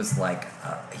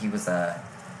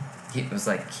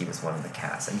of the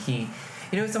cast. And he,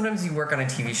 sometimes you work on a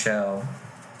TV show,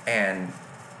 and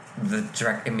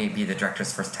it may be the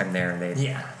director's first time there, and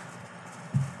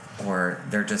or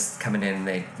they're just coming in,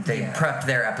 they prepped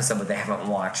their episode, but they haven't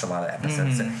watched a lot of the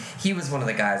episodes. So he was one of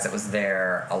the guys that was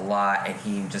there a lot, and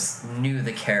he just knew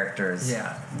the characters.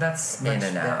 Yeah, that's in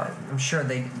and out. I'm sure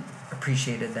they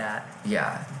appreciated that.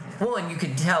 Yeah. Well, and you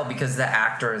could tell because the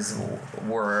actors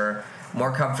were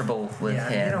more comfortable with him.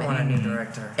 They don't want a new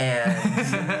director.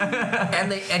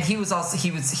 And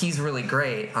he's really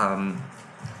great.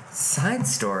 Side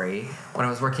story, when I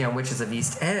was working on Witches of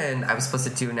East End, I was supposed to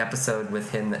do an episode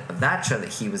with him of that show that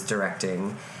he was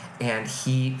directing, and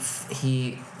he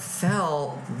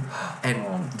fell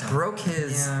and broke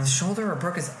his shoulder or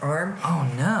broke his arm. Oh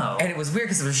no. And it was weird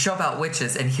because it was a show about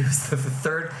witches, and he was he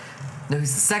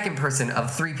was the second person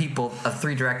of three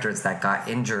directors that got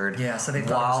injured so they thought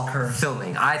while it was cursed.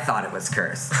 filming. I thought it was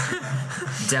cursed.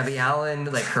 Debbie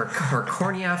Allen, like her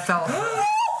cornea fell.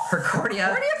 Her cornea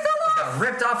fell off. Got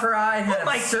ripped off her eye.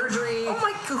 Had surgery. Oh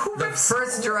my god! Who the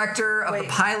first director of the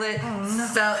pilot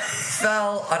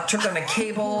fell, tripped on a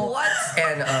cable,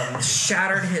 and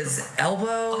shattered his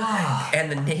elbow.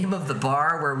 And the name of the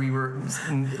bar where we were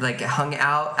hung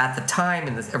out at the time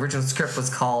in the original script was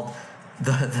called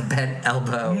the Bent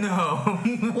Elbow. No.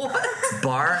 What?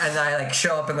 Bar, and I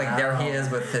show up and there he is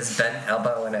with his bent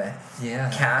elbow in a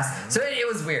cast. So it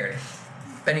was weird.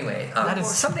 Anyway, that is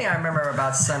something I remember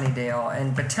about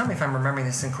Sunnydale, but tell me if I'm remembering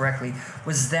this incorrectly,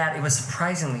 was that it was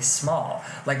surprisingly small.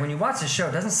 Like when you watch the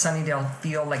show, doesn't Sunnydale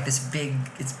feel like this big?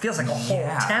 It feels like a whole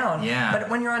town. Yeah.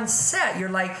 But when you're on set, you're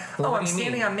like, I'm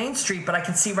standing on Main Street, but I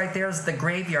can see right there's the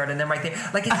graveyard, and then right there,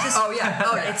 it's just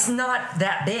it's not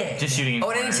that big. Just shooting.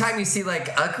 And anytime you see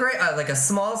a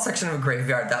small section of a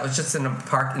graveyard that was just in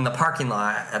the parking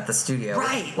lot at the studio,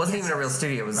 right? It wasn't even a real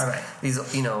studio. It was these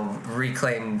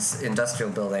reclaimed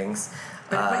industrial buildings.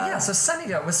 But so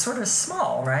Sunnydale was sort of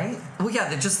small, right? Well,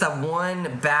 yeah, just that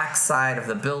one back side of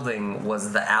the building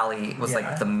was the alley, was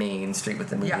like the main street with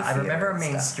the movie theater. I remember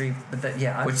Main Street, but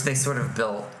which they sort of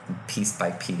built piece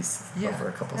by piece over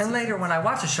a couple. And later, when I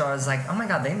watched the show, I was like, oh my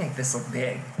god, they make this look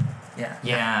big. Yeah.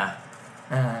 Yeah.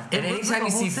 And anytime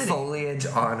you see foliage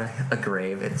on a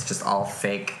grave, it's just all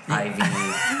fake ivy.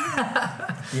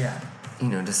 Yeah.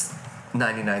 Just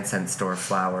 99-cent store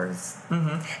flowers.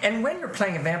 Mm-hmm. And when you're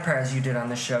playing a vampire, as you did on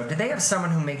the show, did they have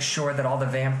someone who makes sure that all the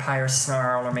vampires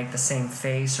snarl or make the same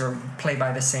face or play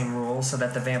by the same rules so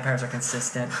that the vampires are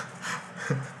consistent?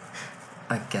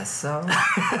 I guess so.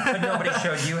 But nobody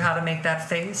showed you how to make that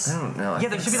face? I don't know.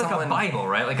 There should be like a Bible,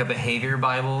 right? Like a behavior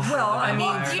Bible. Well, I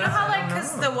mean, do you know how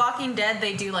because The Walking Dead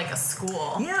they do a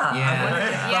school?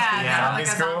 Yeah. A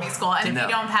zombie school, and if you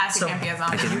don't pass, you can't be a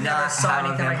zombie. I did not have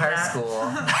a vampire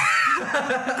school.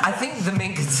 I think the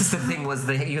main consistent thing was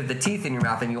you have the teeth in your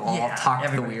mouth and you all talk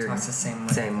the weird talks the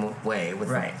same way.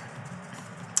 Right.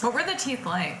 What were the teeth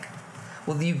like?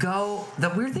 Well,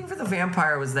 the weird thing for the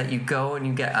vampire was that you go and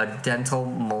you get a dental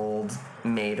mold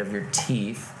made of your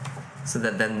teeth so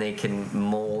that then they can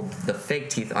mold the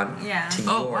fake teeth on to yours.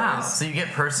 Oh, wow. So you get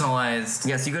personalized.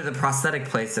 Yes, you go to the prosthetic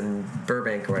place in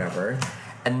Burbank or whatever,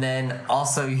 and then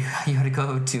also you had to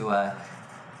go to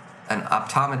an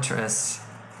optometrist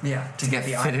to get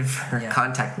fitted for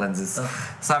contact lenses. Ugh.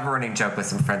 So I have a running joke with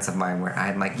some friends of mine where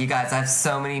I'm like, you guys, I have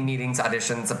so many meetings,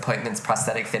 auditions, appointments,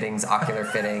 prosthetic fittings, ocular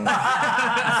fittings.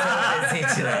 I'm so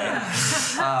busy today.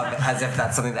 As if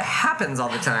that's something that happens all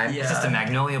the time. Yeah. It's just a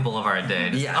Magnolia Boulevard day.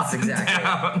 Yes, exactly.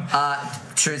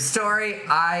 True story.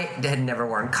 I had never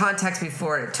worn contacts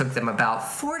before. It took them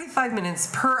about 45 minutes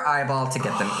per eyeball to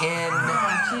get them in.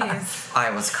 Oh, jeez. I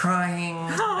was crying.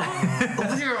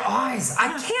 Open your eyes. I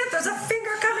can't. There's a finger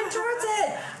coming towards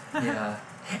it. Yeah.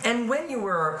 And when you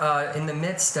were in the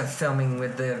midst of filming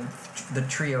with the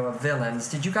trio of villains,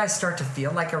 did you guys start to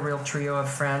feel like a real trio of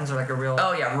friends or like a real...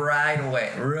 Oh, yeah, right away.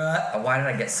 Why did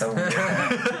I get so weird?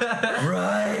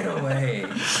 Right away.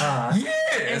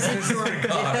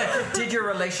 Yes! Did your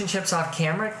relationships off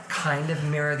camera kind of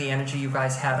mirror the energy you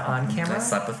guys had on camera? I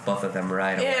slept with both of them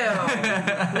right away.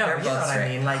 Ew. No, you know what I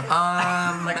mean.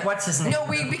 Like what's his name? No,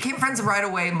 we became friends right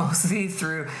away, mostly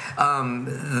through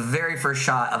the very first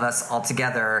shot of us all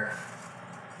together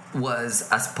was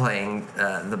us playing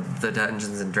the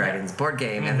Dungeons and Dragons board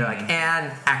game, and they're like,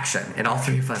 and action, and all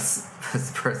three of us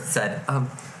said, how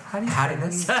do you say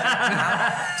this?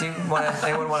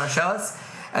 anyone want to show us?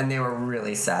 and they were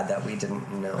really sad that we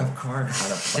didn't know. Of course.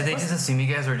 How to play. Did they just assume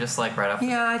you guys were just like right up?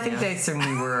 Yeah, I think they assumed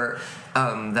we were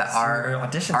that Our our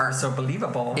auditions were so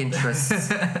believable.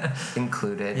 interests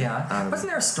included. Yeah. Wasn't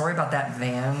there a story about that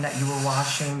van that you were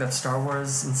washing, the Star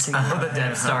Wars insignia? Oh, the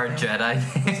Death Star Jedi.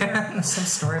 Was there some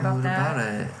story about What that? about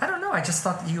it? I don't know. I just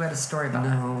thought you had a story about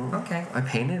No. it. Okay. I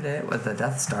painted it with a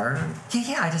Death Star.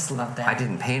 Yeah, I just love that. I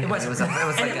didn't paint it. was It was a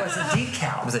decal.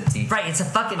 It was a decal. Right, it's a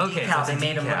fucking Okay, so decal. it's a They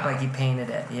made him look decal. like he painted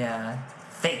it. Yeah.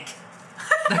 Fake.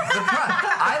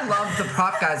 I loved the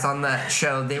prop guys on that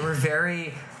show. They were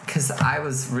very, because I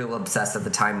was real obsessed at the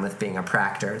time with being a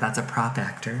practor. That's a prop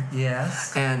actor.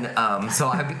 Yes. And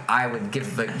so I would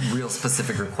give like real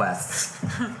specific requests.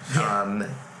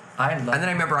 I love And then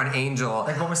I remember on Angel.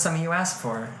 Like, what was something you asked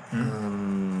for?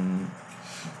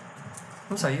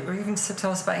 I'm sorry, you can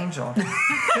tell us about Angel. Something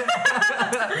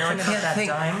about that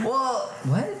dime? Well,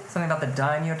 what? Something about the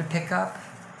dime you had to pick up?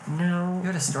 No. You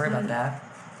had a story about that.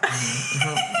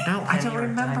 No, I don't Penny or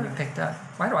a dime remember. you picked up.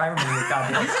 Why do I remember your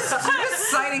goddamn?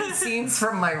 Just citing scenes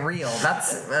from my reel.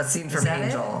 That's a scene from that it?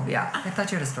 Angel. Yeah. I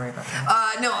thought you had a story about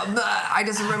that. No, I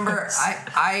just remember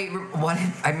I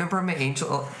remember in my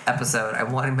Angel episode I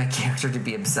wanted my character to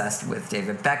be obsessed with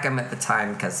David Beckham at the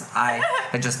time because I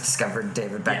had just discovered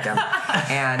David Beckham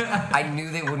and I knew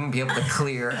they wouldn't be able to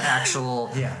clear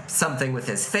actual something with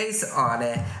his face on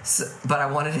it, but I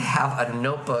wanted to have a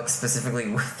notebook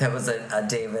specifically that was a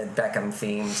David Beckham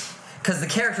themed. Because the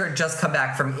character had just come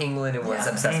back from England and was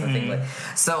obsessed with England.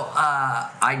 So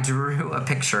I drew a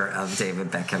picture of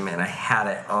David Beckham and I had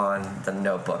it on the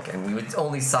notebook. And we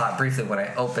only saw it briefly when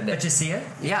I opened it. Did you see it?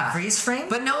 Yeah. Freeze frame?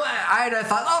 But no, I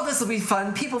thought, oh, this will be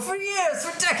fun. People for years,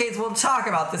 for decades will talk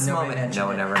about this Nobody moment. mentioned No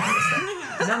one it. ever noticed it.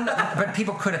 But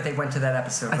people could if they went to that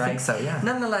episode, I right? think so, yeah.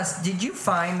 Nonetheless, did you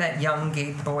find that young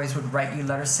gay boys would write you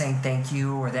letters saying thank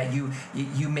you, or that you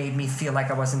made me feel like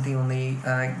I wasn't the only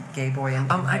gay boy in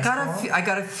high school? I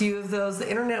got a few of those. The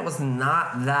internet was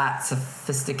not that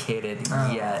sophisticated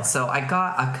yet, so I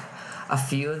got a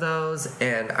few of those,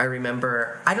 and I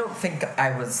remember. I don't think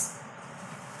I was.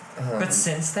 But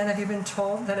since then, have you been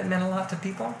told that it meant a lot to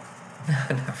people?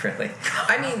 Not really.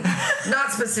 I mean,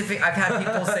 not specific. I've had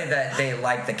people say that they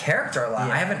like the character a lot.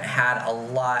 Yeah. I haven't had a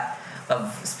lot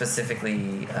of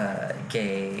specifically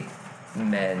gay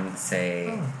men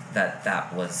say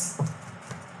that was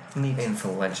Neat.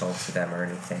 influential to them or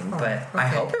anything. Oh, but I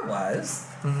okay. hope it was.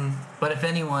 But if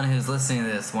anyone who's listening to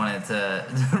this wanted to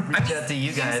reach out to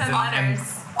you guys send and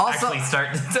letters. Also, actually start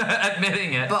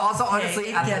admitting it. but also Hey, honestly,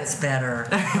 it at gets better.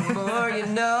 the more you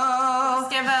know.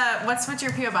 What's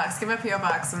your PO box? Give a PO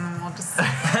box, and then we'll just start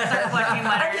collecting I'm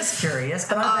letters. just curious,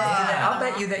 but I'll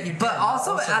bet you that you did. But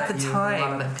also at that the you- a lot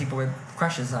time- of people with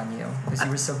crushes on you because you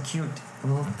were so cute.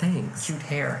 Well, thanks. Cute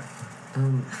hair.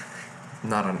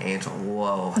 Not on Angel.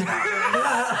 Whoa.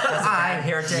 Bad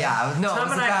hair day. Yeah, no, Tom it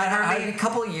was and I about literally- a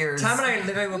couple years. Tom and I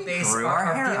literally will base grew our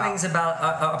our hair feelings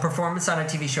about a performance on a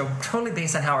TV show totally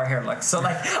based on how our hair looks. So,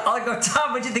 like, I'll go,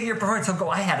 Tom, what do you think of your performance? He'll go,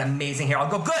 I had amazing hair. I'll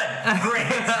go, good, great.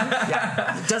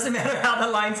 It doesn't matter how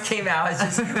the lines came out. It's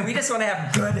just, we just want to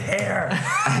have good hair.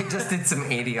 I just did some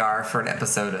ADR for an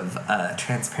episode of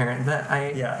Transparent that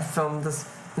I filmed this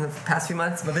in the past few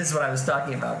months. But this is what I was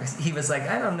talking about. 'Cause he was like,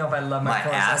 I don't know if I love my My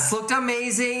performance. ass looked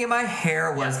amazing and my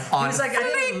hair was on He was like, I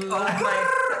didn't love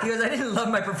I didn't love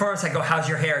my performance. I go, how's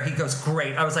your hair? He goes,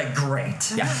 great. I was like,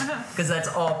 great. Yeah. Because that's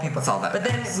all people. That's all that But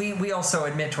matters. then we also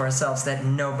admit to ourselves that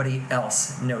nobody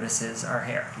else notices our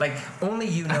hair. Like, only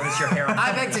you notice your hair.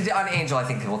 I beg to on Angel. I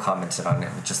think people commented on it.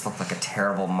 It just looked like a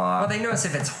terrible mob. Well, they notice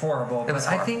if it's horrible. But was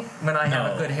I horrible. think when I have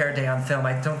No. a good hair day on film,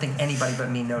 I don't think anybody but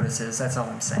me notices. That's all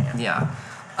I'm saying. yeah.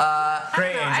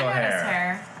 Great I Angel notice hair.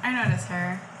 hair. I notice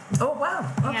hair. Oh, wow.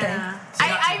 Okay. Yeah. So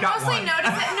you I got mostly one.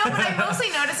 notice it. No, but I mostly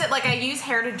notice it. Like I use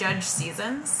hair to judge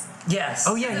seasons. Yes.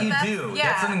 oh yeah, you That's- do. yeah.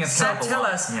 That's something that's So come up a tell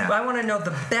lot. us, Yeah. I want to know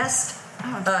the best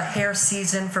hair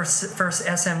season for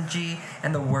SMG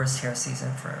and the worst hair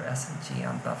season for SMG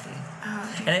on Buffy.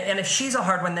 And if she's a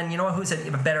hard one, then you know who's a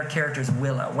better character is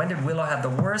Willow. When did Willow have the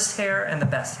worst hair and the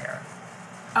best hair?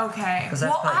 Okay. 'Cause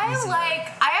that's Well, probably easier.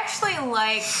 I actually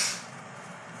like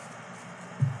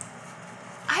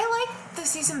the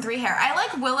season 3 hair. I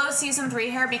like Willow season 3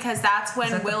 hair because that's when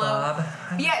Is that the Willow. bob?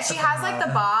 Yeah, she has like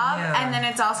the bob, Yeah. and then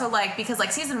it's also like because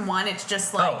like season 1 it's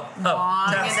just like Oh,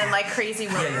 long that's- and then like crazy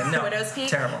no, widow's peak.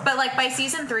 terrible. But like by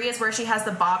season 3 is where she has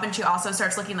the bob and she also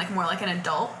starts looking like more like an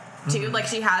adult too. Mm-hmm. Like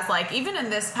she has like even in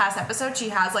this past episode she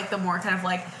has like the more kind of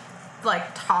like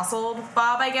tousled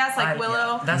bob I guess like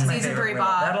Willow That's my season favorite 3 Willow.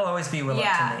 bob. That'll always be Willow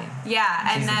yeah, to me.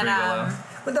 yeah, and Season then 3 Willow.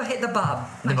 With the bob.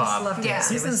 The I bob. just loved Yeah. it.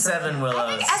 Season It was so 7 cute. Willow.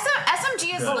 I think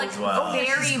SMG is Good like as well.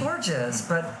 very She's gorgeous,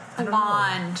 but I don't know.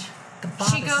 blonde. The bob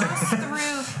She is goes so-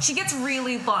 through. She gets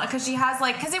really blonde because she has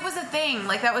because it was a thing.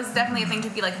 Like that was definitely a thing to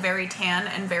be like very tan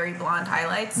and very blonde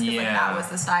highlights. 'Cause, like Yeah. that was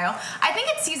the style. I think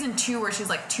it's season 2 where she's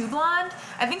like too blonde.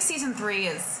 I think season 3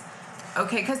 is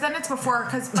okay because then it's before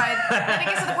then it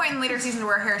gets to the point in later seasons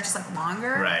where her hair is just like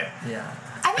longer. Right. Yeah.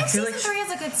 I think I feel season like 3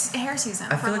 is a good hair season.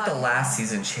 I for feel a like lot the of last people.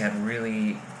 season she had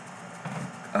really.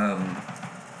 I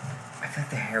feel like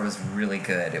the hair was really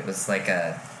good. It was like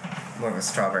more of a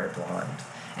strawberry blonde.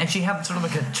 And she had sort of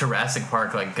like a Jurassic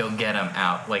Park, like, go get him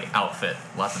out, like, outfit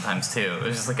lots of times, too. It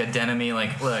was just like a denim-y,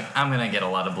 like, look, I'm going to get a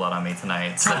lot of blood on me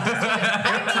tonight. So.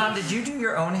 Tom, did you do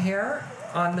your own hair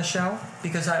on the show?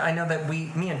 Because I know that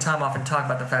me and Tom often talk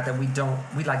about the fact that we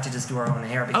like to just do our own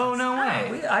hair. Because, Oh, no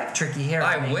way. I have tricky hair.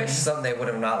 I maybe. wish they would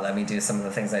have not let me do some of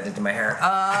the things I did to my hair.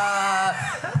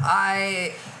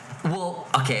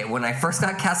 Okay, when I first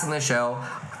got cast on the show,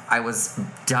 I was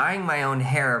dyeing my own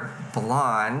hair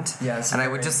blonde. Yes, and I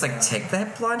would very, just yeah. take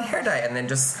that blonde hair dye and then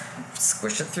just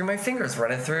squish it through my fingers,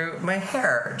 run it through my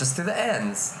hair, just through the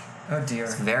ends. Oh dear.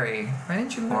 It's very Why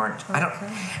didn't you? orange. Oh, I don't.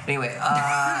 okay. Anyway,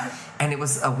 and it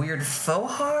was a weird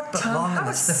faux hawk, but Tom, long how on the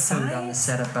was the food on the sides.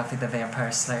 set of Buffy the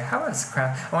Vampire Slayer? How was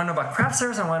craft? I want to know about craft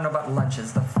service. I want to know about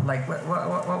lunches. What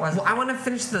was? Well, I want to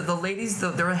finish the ladies.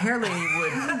 The hair lady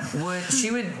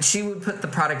would she would put the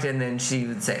product in, and she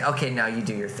would say, "Okay, now you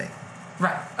do your thing."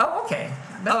 Right. Oh, okay.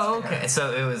 That's Oh, fair. okay.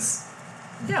 So it was.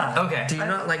 Yeah. Okay. Do you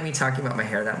not like me talking about my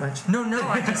hair that much? No.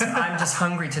 I'm just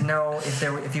hungry to know if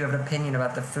you have an opinion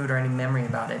about the food or any memory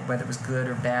about it, whether it was good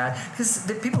or bad. Because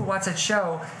the people who watch that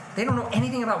show, they don't know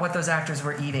anything about what those actors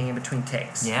were eating in between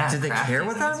takes. Yeah. Did they craft care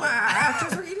what seasons. those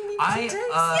actors were eating?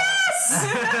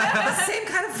 The same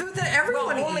kind of food that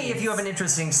everyone Well, only eats. if you have an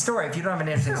interesting story. If you don't have an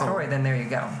interesting No. story, then there you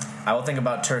go. I will think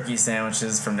about turkey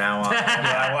sandwiches from now on. When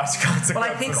I watch Consequences. Well,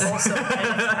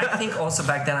 I think also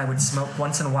back then I would smoke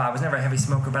once in a while. I was never a heavy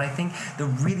smoker, but I think the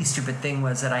really stupid thing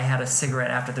was that I had a cigarette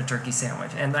after the turkey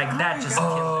sandwich, and that just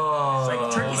killed me. It's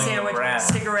like turkey holding sandwich, your breath.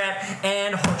 cigarette,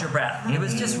 and hold your breath. It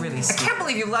was just really I stupid. can't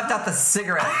believe you left out the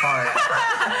cigarette part.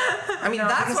 I mean, No,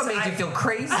 that's because what made you feel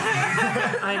crazy.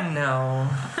 I know.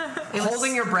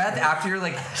 Holding your breath after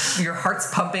your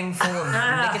heart's pumping full of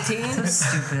nicotine. So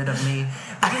stupid of me.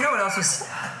 But you know what else was?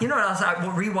 You know what else?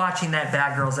 Rewatching that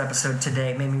Bad Girls episode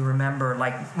today made me remember.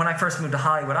 Like when I first moved to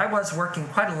Hollywood, I was working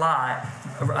quite a lot,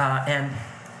 and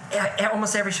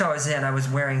almost every show I was in, I was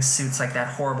wearing suits like that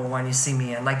horrible one you see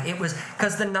me in. Like it was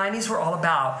because the '90s were all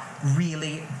about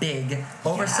really big,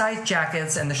 oversized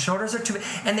jackets, and the shoulders are too big,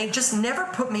 and they just never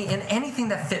put me in anything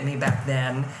that fit me back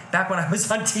then. Back when I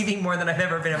was on TV more than I've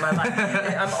ever been in my life,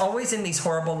 I'm always in these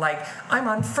horrible, like I'm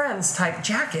on Friends type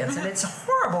jackets, and it's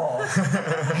horrible.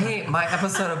 Hey, my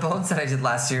episode of Bones that I did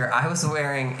last year, I was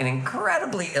wearing an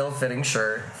incredibly ill-fitting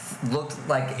shirt. Looked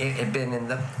like it had been in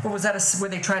the. Or was that were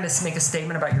they trying to make a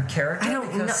statement about your character? I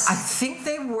don't know. Because- I think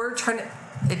they were trying to.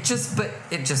 It just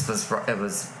was. It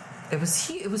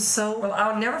was so. Well,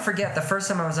 I'll never forget the first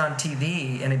time I was on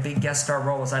TV and a big guest star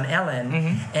role was on Ellen,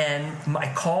 and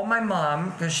I called my mom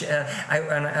because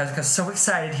I was so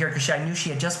excited here because I knew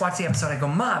she had just watched the episode. I go,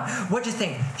 Mom, what'd you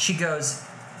think? She goes,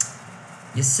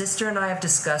 your sister and I have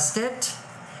discussed it,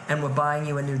 and we're buying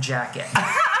you a new jacket.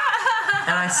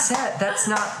 And I said,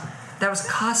 that was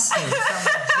costume, it's not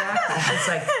my jacket. She's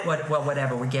like, well,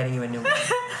 whatever, we're getting you a new one.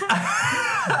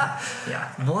 Yeah.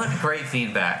 What great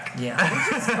feedback. Yeah.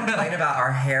 Complain about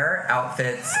our hair,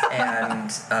 outfits,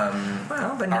 and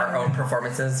Well, but our now- own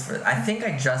performances. I think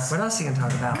I just What else are you going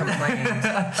to talk about? complained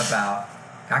about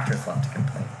actors love to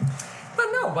complain.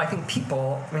 Well, no, I think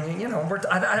people, when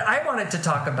I wanted to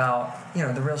talk about,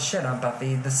 the real shit on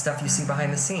Buffy, the stuff you see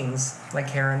behind the scenes, like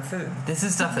hair and food. This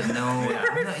is stuff that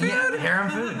hair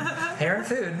and food. Hair and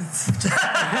food.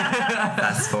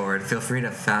 Fast forward. Feel free to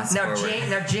fast Now,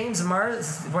 forward. James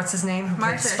Mars, what's his name? Who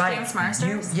played Marsters, Spike? James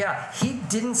Marsters? He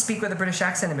didn't speak with a British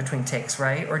accent in between takes,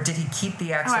 right? Or did he keep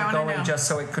the accent wanna going know. just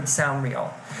so it could sound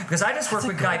real? Because I just worked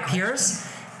with Guy Pearce,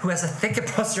 who has a thick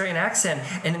Australian accent,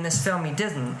 and in this film he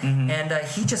didn't. And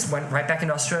he just went right back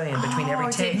into Australian between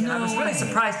every take. And I was really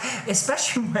surprised,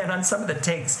 especially when on some of the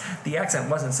takes the accent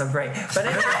wasn't so great. But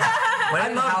anyway,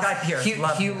 I love Guy Pearce.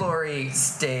 Hugh Laurie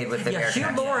stayed with the American Hugh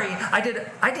accent. Laurie.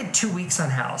 I did 2 weeks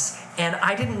on House, and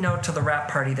I didn't know till the rap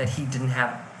party that he didn't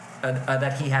have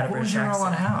that he had a What was British your role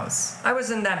on accent. House? I was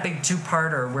in that big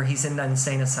 2-parter where he's in the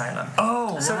insane asylum.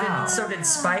 Oh, So did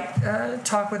Spike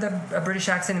talk with a British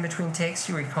accent in between takes?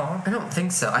 Do you recall? I don't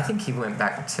think so. I think he went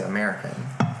back to American.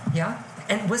 Yeah.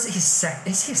 And is he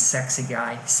a sexy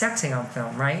guy? Sexy on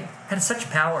film, right? Had such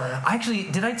power. Actually,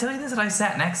 did I tell you this? That I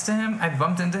sat next to him. I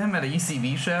bumped into him at a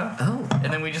UCB show. Oh.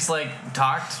 And then we just like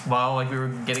talked while like we were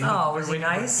getting. Oh, was he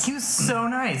nice? He was so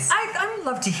nice. I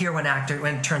love to hear when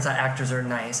it turns out actors are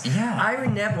nice. Yeah. I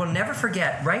will never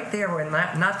forget right there when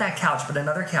not that couch, but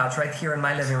another couch right here in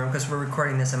my living room because we're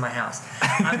recording this in my house.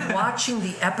 I'm watching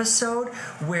the episode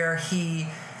where he.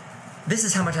 This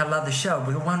is how much I love the show.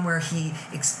 The one where he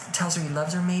tells her he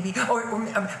loves her, maybe.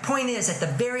 Point is, at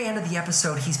the very end of the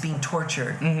episode, he's being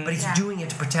tortured, but he's doing it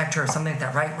to protect her, or something like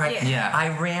that, right? Yeah. I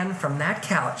ran from that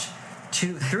couch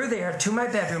through there to my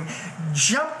bedroom,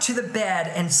 jumped to the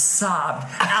bed, and sobbed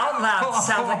out loud.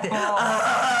 Sounds like this.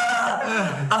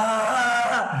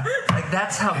 Like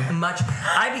that's how much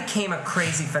I became a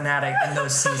crazy fanatic in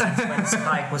those seasons when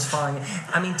Spike was falling.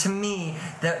 I mean, to me,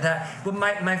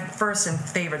 my first and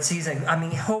favorite season. I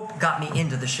mean, Hope got me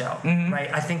into the show, right?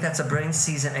 I think that's a brilliant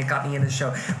season. It got me into the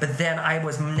show. But then I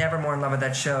was never more in love with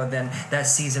that show than that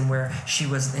season where she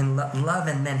was in love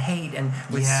and then hate and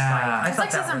with Spike. I It's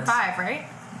like season 5, right?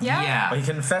 Yeah. Well, he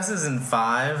confesses in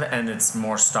 5, and it's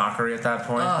more stalkery at that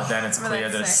point. But then it's clear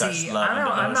there's such love and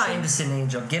devotion. I'm not interested in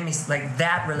Angel. Give me like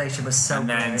that relationship was so. And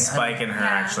then great. Spike and her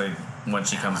actually, when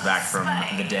she comes back from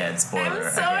the dead, spoiler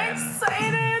I'm so again.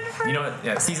 excited for You know what?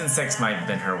 Yeah, season 6 might have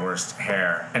been her worst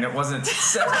hair, and it wasn't.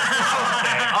 All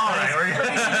right.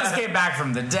 She just came back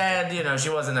from the dead. You know, she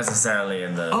wasn't necessarily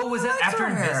in the. Oh, was that after There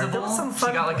Invisible? was some fun,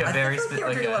 She got like a very I think they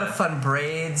were doing a lot of fun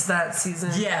braids that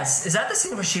season. Yes, is that the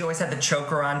scene where she always had the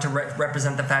choker on to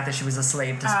represent the fact that she was a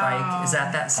slave to Spike? Is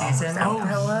that season?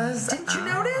 Didn't you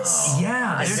notice?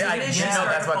 Yeah. As soon I as didn't she know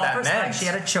started that's what falling that for Spike, meant. she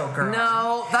had a choker. on.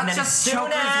 No, And that's then just as soon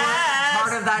chokers weren't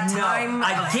part of that time. No,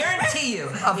 I guarantee you,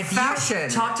 if fashion. you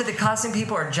talk to the costume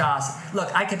people or Joss,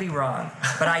 look, I could be wrong,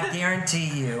 but I guarantee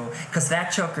you, because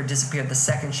that choker disappeared the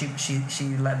second she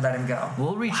let him go.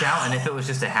 We'll reach out, and if it was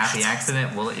just a happy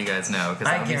accident, we'll let you guys know. Because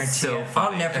I that would be guarantee so it.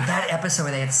 funny. I'll never. That episode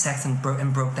where they had sex and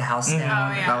broke the house down.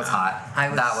 Oh, yeah. That was hot.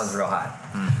 That was real hot.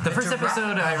 The first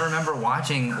episode I remember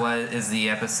watching is the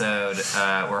episode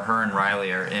where her and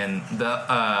Riley are in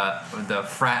the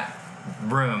frat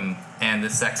room, and the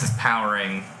sex is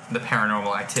powering the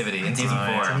paranormal activity in season 4.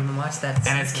 I didn't even watch that.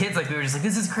 And as kids, like we were just like,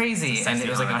 "This is crazy," and it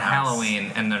was like on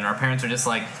Halloween, and then our parents were just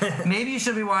like, "Maybe you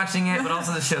should be watching it," but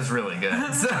also the show's really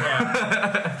good. So.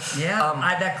 That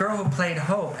girl who played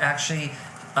Hope actually.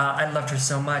 I loved her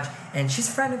so much, and she's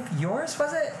a friend of yours,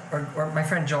 was it, or my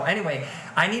friend Joel? Anyway,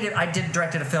 I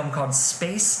directed a film called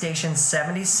Space Station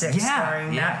 76,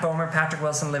 starring Matt Bomer, Patrick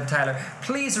Wilson, Liv Tyler.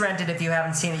 Please rent it if you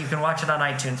haven't seen it. You can watch it on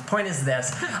iTunes. Point is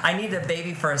this: I needed a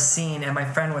baby for a scene, and my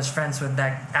friend was friends with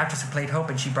that actress who played Hope,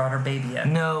 and she brought her baby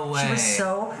in. No way. She was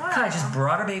so kind. I just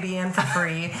brought her baby in for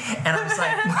free, and I was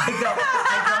like, I go,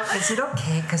 is it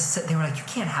okay? Because they were like, you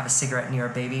can't have a cigarette near a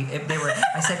baby.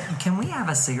 I said, can we have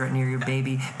a cigarette near your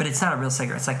baby? But it's not a real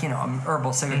cigarette. It's like, an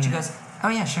herbal cigarette. She goes, oh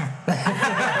yeah, sure.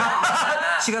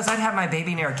 She goes, I'd have my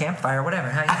baby near a campfire, whatever.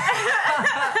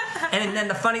 And then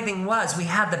the funny thing was, we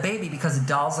had the baby because the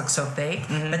dolls look so fake.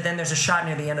 But then there's a shot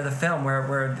near the end of the film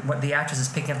where the actress is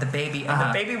picking up the baby, and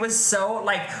the baby was so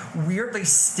like weirdly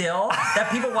still that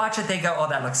people watch it, they go, oh,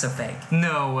 that looks so fake.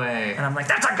 No way. And I'm like,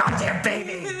 that's a goddamn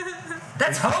baby.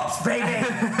 That's Hope's baby.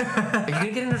 Are you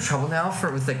gonna get into trouble now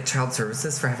with like child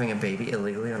services for having a baby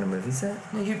illegally on a movie set?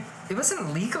 It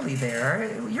wasn't legally there.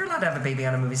 You're allowed to have a baby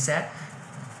on a movie set.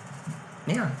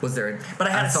 Yeah. Was there? But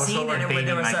I had a social scene in where it where baby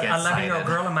there was might an get 11-year-old cited.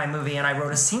 girl in my movie, and I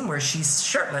wrote a scene where she's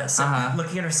shirtless and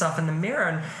looking at herself in the mirror,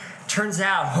 and turns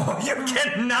out, oh, you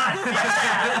cannot get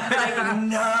that. Like,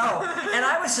 no. And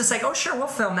I was just like, oh, sure, we'll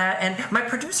film that. And my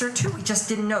producer, too, we just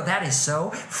didn't know. That is so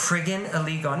friggin'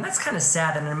 illegal. And that's kind of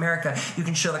sad that in America you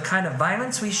can show the kind of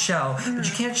violence we show, but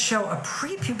you can't show a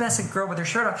prepubescent girl with her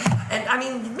shirt off. And, I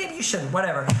mean, maybe you shouldn't,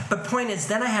 whatever. But point is,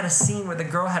 then I had a scene where the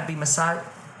girl had to be massaging.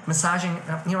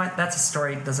 You know what? That's a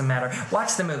story. Doesn't matter.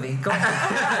 Watch the movie. Go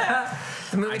ahead.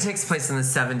 The movie takes place in the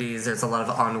 70s. There's a lot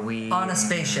of ennui. On a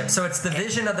spaceship. So it's the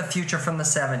vision of the future from the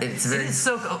 70s. It's It very. is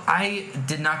so cool. I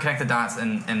did not connect the dots,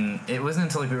 and it wasn't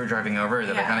until we were driving over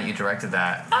that I found out you directed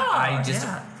that. I just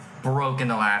broke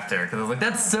into laughter because I was like,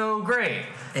 "That's so great!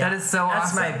 That is so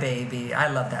That's awesome!" my baby. I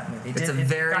love that movie. It's It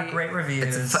got great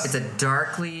reviews. It's a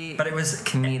darkly, But it was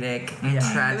comedic.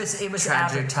 it was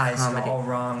tragic advertised comedy. all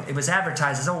wrong. It was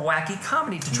advertised as a wacky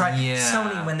comedy to try. Yeah.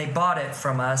 Sony, when they bought it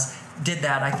from us, did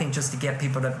that, I think, just to get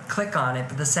people to click on it.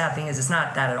 But the sad thing is, it's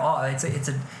not that at all. It's a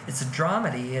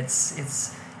dramedy.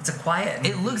 It's It's a quiet.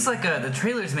 It looks like the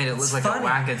trailers made it look like funny. a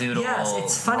wackadoodle. Yes,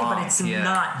 it's funny, but it's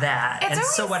not that. It's and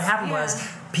so always- what happened yeah. was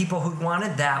people who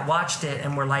wanted that watched it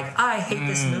and were like, I hate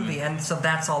this movie. And so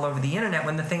that's all over the internet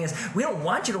when the thing is, we don't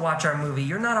want you to watch our movie.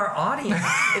 You're not our audience.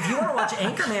 If you want to watch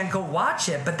Anchorman, go watch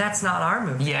it, but that's not our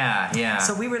movie. Yeah.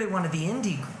 So we really wanted the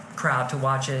indie crowd to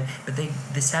watch it, but they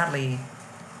sadly,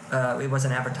 it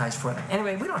wasn't advertised for them.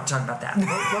 Anyway, we don't have to talk about that.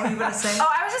 What were you going to say? Oh,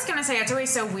 I was just gonna say it's always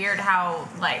so weird how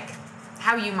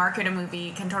you market a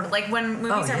movie can totally when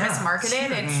movies are mismarketed.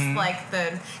 Sure. It's like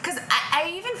because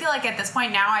I even feel like at this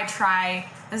point now I try.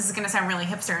 This is gonna sound really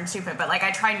hipster and stupid, but like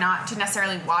I try not to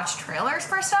necessarily watch trailers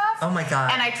for stuff. Oh my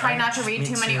God. And I try not to read Me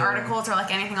too many too. articles or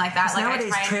like anything like that. Like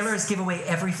Nowadays, I try trailers give away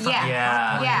every fucking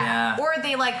Yeah. Or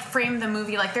they like frame the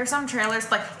movie like there's some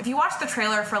trailers like if you watch the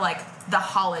trailer for like The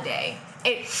Holiday,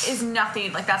 it is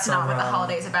nothing like that's So not what The wrong.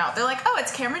 Holiday's about. They're like, oh,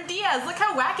 it's Cameron Diaz. Look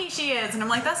how wacky she is, and I'm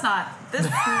like, this is not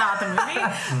the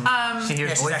movie. She hears Yeah,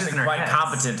 she's voices actually in her quite head.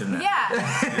 competent in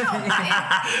that.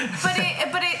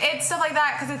 But it's stuff like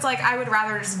that because it's like I would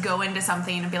rather just go into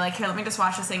something and be like, here, let me just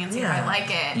watch this thing and see if Yeah. I like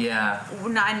it. Yeah.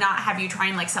 Not have you try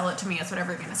and like sell it to me as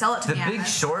whatever you're going to sell it to The me. Big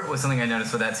as. Short was something I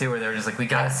noticed with that too, where they were just like, we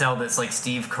gotta sell this like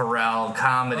Steve Carell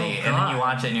comedy, Oh, and then God. you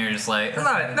watch it and you're just like,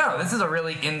 no, this is a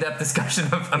really in-depth discussion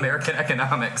of American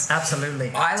economics.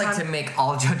 Absolutely. I like to make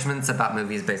all judgments about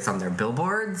movies based on their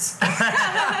billboards. Big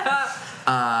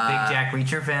Jack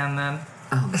Reacher fan then.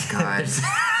 Oh God.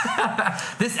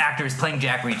 This actor is playing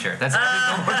Jack Reacher. That's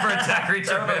every billboard for a Jack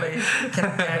Reacher Totally. movie. Can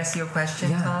I ask you a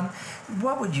question, Yeah. Tom?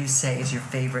 What would you say is your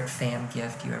favorite fan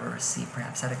gift you ever received?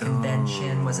 Perhaps at a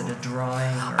convention? Was it a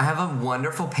drawing? Or... I have a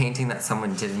wonderful painting that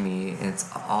someone did me, and it's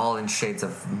all in shades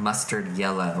of mustard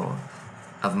yellow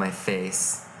of my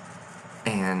face.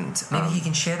 And Maybe he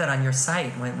can share that on your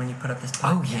site when you put up this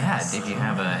podcast. Oh yeah, if you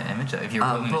have an image, if you're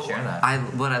willing to but share that.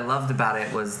 what I loved about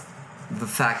it was the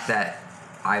fact that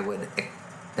I would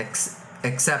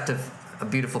accept a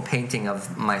beautiful painting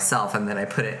of myself, and then I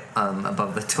put it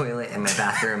above the toilet in my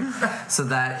bathroom, so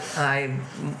that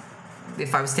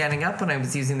if I was standing up when I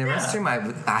was using the restroom,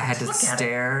 I had to Look at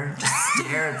stare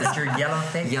at this Your yellow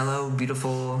face? yellow,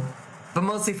 beautiful. But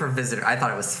mostly for visitors. I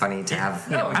thought it was funny to have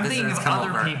I'm thinking visitors of come other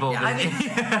over. people. I think The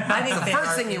fan first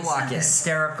art thing you is walk in.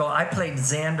 hysterical. I played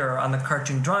Xander on the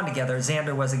cartoon Drawn Together.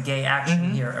 Xander was a gay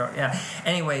action hero. Yeah.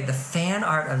 Anyway, the fan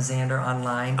art of Xander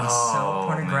online is so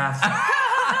pornographic.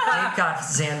 They've got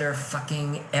Xander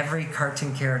fucking every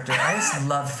cartoon character. I just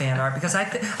love fan art because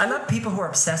I love people who are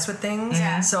obsessed with things.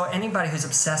 Yeah. So anybody who's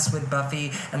obsessed with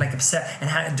Buffy and like obsessed and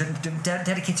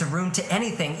dedicates a room to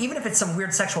anything, even if it's some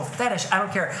weird sexual fetish, I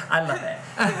don't care. I love it.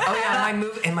 Oh yeah,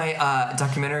 in my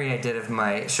documentary I did of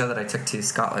my show that I took to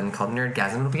Scotland called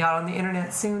Nerdgasm. It'll be out on the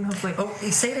internet soon, hopefully. Oh,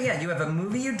 say it again. You have a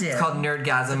movie you did. It's called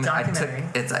Nerdgasm. It's a documentary.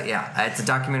 It's a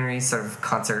documentary sort of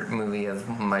concert movie of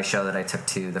my show that I took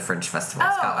to the Fringe Festival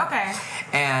in Oh, Scotland. okay.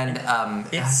 And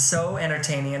It's so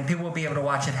entertaining, and people will be able to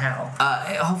watch it how?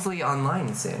 hopefully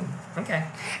online soon. Okay.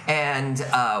 And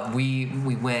we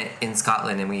went in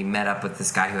Scotland and we met up with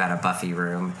this guy who had a Buffy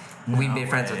room. We made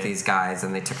friends with way. these guys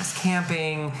and they took us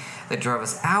camping. They drove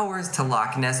us hours to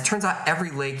Loch Ness. Turns out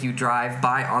every lake you drive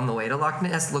by on the way to Loch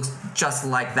Ness looks just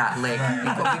like that lake.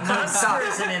 We could have Monster stopped.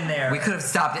 isn't in there. We could have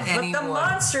stopped at But anyone. the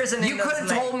monster isn't in You those could have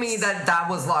told me lakes. that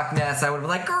was Loch Ness. I would have been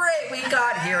like, great, we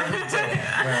got here and we did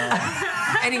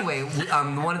it. Anyway,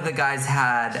 one of the guys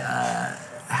had a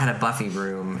Buffy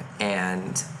room,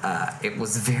 and it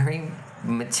was very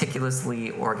meticulously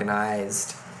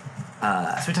organized. So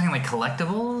we're talking like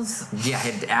collectibles? Yeah,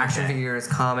 he had action figures,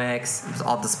 comics. It was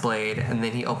all displayed, and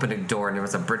then he opened a door, and there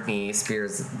was a Britney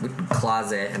Spears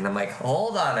closet, and I'm like,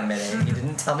 hold on a minute, you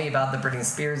didn't tell me about the Britney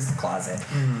Spears closet.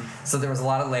 So there was a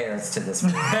lot of layers to this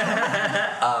room. This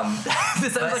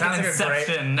sounds like sounds an like a great-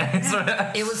 Inception. Sort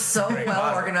of- It was so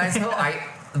well organized, though.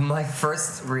 My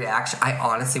first reaction, I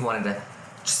honestly wanted to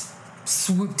just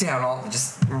swoop down,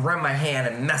 just run my hand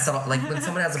and mess it up. Like when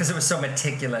someone has Because it was so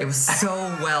meticulous. it was so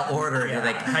well ordered. Yeah.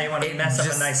 Like how you want to it mess up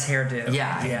just- a nice hairdo.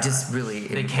 Yeah, it just really.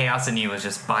 the chaos in you was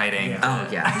just biting. Yeah.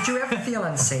 Oh yeah. Did you ever feel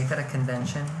unsafe at a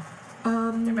convention?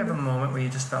 Did you ever have a moment where you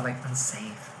just felt like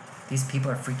unsafe? These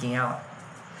people are freaking out.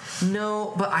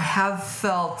 No, but I have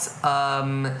felt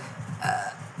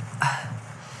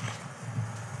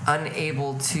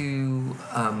unable to.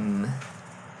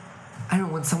 I don't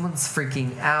know, when someone's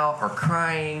freaking out or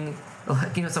crying.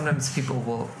 Like, you know, sometimes people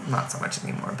will, not so much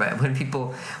anymore, but when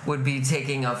people would be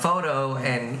taking a photo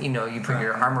and, you know, you put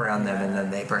your arm around them and then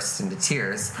they burst into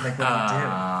tears, Like what do you do?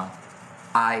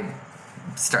 I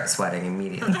start sweating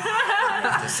immediately.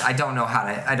 I don't know how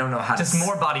to. Just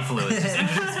more body fluid. Just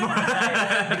introduce more.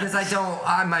 Because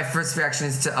my first reaction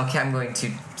is to, okay, I'm going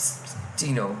to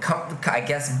I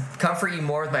guess comfort you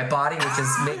more with my body, which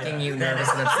is making you nervous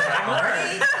and upset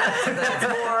already. So that it's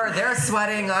more, they're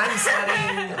sweating, I'm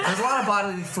sweating. There's a lot of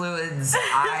bodily fluids.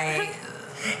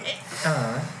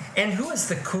 And who is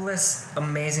the coolest,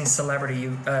 amazing celebrity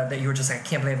that you were just like, I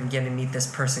can't believe I'm getting to meet this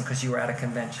person because you were at a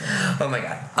convention? Oh my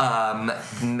god.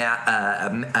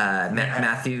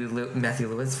 Matthew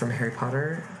Lewis from Harry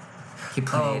Potter. He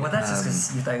played. Oh, well, that's just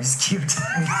because you thought he was cute.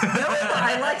 No,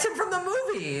 I liked him from the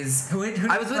movies. Who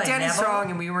I was with Danny Neville? Strong,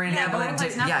 and we were in Neville England.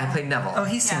 plays Neville. Yeah, he played Neville. Oh,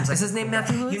 he seems like. Is his name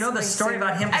Matthew Lewis? You know the story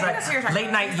about him? I think that's what you're talking Late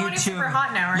about. night He's the one who's YouTube, super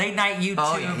hot now, right? late night YouTube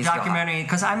Oh, yeah, he's documentary.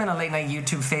 Because I'm in a late night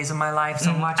YouTube phase of my life,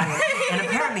 so I'm watching it. And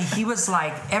apparently, he was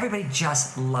like everybody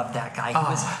just loved that guy. He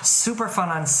was super fun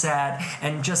on set,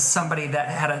 and just somebody that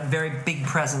had a very big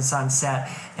presence on set.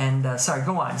 And sorry,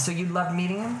 go on. So you loved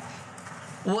meeting him?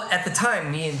 Well, at the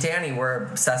time, me and Danny were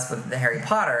obsessed with the Harry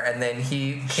Potter, and then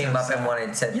he came up and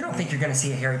wanted to. You don't think you're going to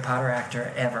see a Harry Potter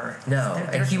actor ever? No, They're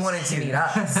and he just wanted to cute. meet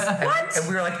us. What? And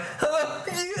we were like,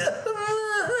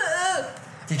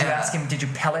 Did you ask him? Did you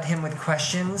pellet him with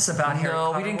questions about Harry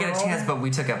Potter? No, we didn't get a world? chance, but we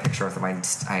took a picture with him.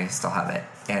 I still have it,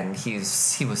 and he was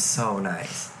so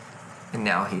nice. And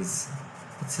now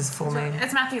what's his full name?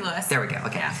 It's Matthew Lewis. There we go.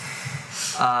 Okay. Yeah.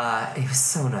 He was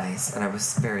so nice, and I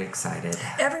was very excited.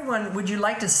 Everyone, would you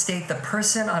like to state the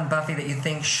person on Buffy that you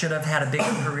think should have had a bigger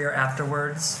career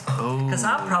afterwards? Because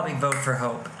I'll probably vote for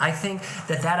Hope. I think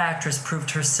that actress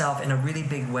proved herself in a really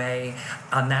big way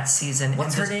on that season.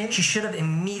 What's her name? She should have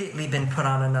immediately been put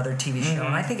on another TV show,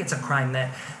 and I think it's a crime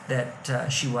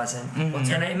that she wasn't.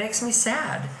 And it makes me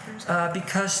sad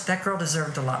because that girl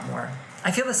deserved a lot more. I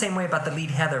feel the same way about the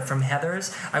lead Heather from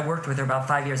Heathers. I worked with her about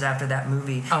 5 years after that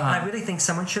movie, and I really think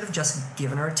someone should have just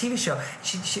given her a TV show.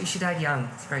 She died young.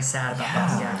 It's very sad about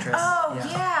that the actress. Oh,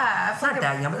 yeah. Not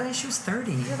that young, but she was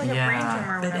 30. Like a brain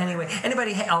tumor or But whatever. anyway,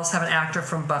 anybody else have an actor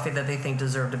from Buffy that they think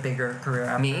deserved a bigger career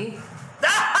after? Me?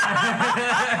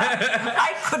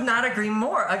 I could not agree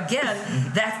more. Again,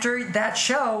 after that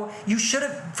show, you should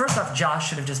have. First off, Josh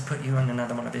should have just put you on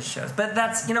another one of his shows. But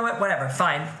that's, you know what? Whatever.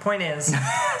 Fine. Point is,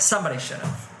 somebody should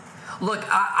have. Look,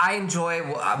 I enjoy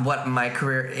what my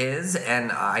career is,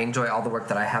 and I enjoy all the work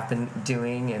that I have been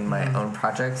doing in my own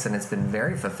projects, and it's been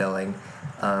very fulfilling.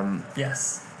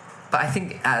 Yes. But I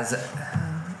think as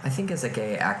a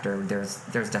gay actor, there's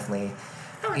definitely,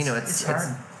 it's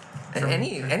hard.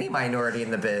 Any minority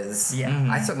in the biz. Yeah.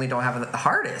 I certainly don't have the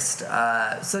hardest.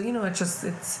 So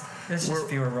it's There's just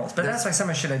fewer roles. But that's why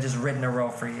someone should have just written a role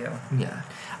for you. Yeah.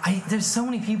 There's so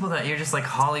many people that you're just like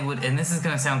Hollywood, and this is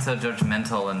gonna sound so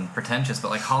judgmental and pretentious,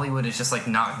 but like Hollywood is just like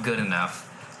not good enough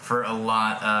for a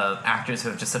lot of actors who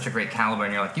have just such a great caliber,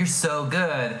 and you're like, you're so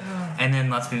good, and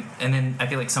then I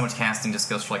feel like so much casting just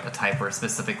goes for like a type or a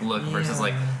specific look versus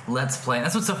like let's play. And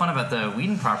that's what's so fun about the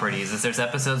Whedon properties is there's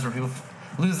episodes where people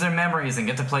lose their memories and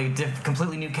get to play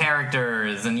completely new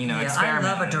characters and experiment.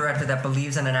 I love a director that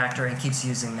believes in an actor and keeps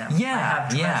using them. Yeah, I have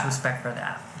tremendous yeah. respect for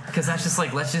that. Because that's just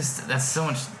like that's so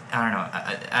much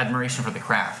admiration for the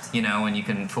craft, when you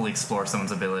can fully explore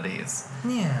someone's abilities.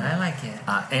 Yeah, I like it.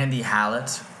 Andy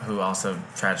Hallett, who also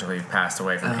tragically passed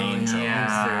away from Angel.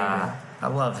 yeah. I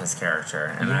love his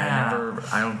character, and Yeah.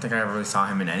 I don't think I ever really saw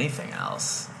him in anything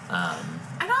else.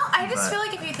 I just feel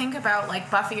like if you think about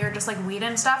like Buffy or just like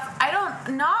Whedon stuff,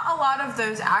 not a lot of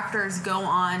those actors go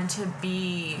on to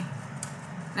be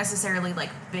necessarily like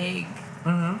big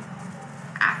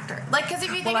actor. Like, because if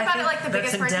you think about it, like the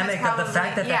biggest person is endemic probably of the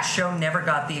fact that that show never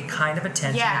got the kind of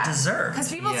attention it deserved.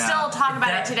 because people Yeah. still talk about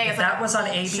That- it today. if As like that a was on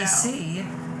cult ABC, show.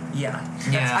 yeah.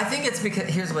 Yeah. I think it's because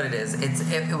here's what it is.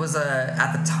 It was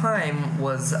at the time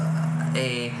was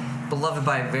a beloved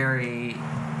by a very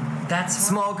That's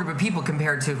small group of people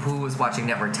compared to who was watching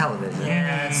network television.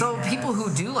 Yes, So yes. people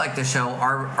who do like the show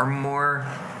are more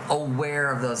aware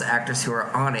of those actors who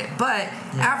are on it. But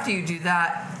after you do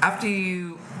that,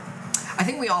 I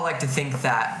think we all like to think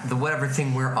that the whatever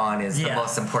thing we're on is the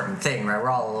most important thing, right? We're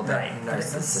all a little bit Right.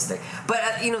 narcissistic. But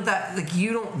that like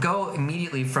you don't go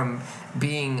immediately from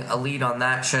being a lead on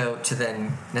that show to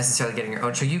then necessarily getting your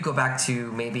own show. You go back to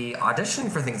maybe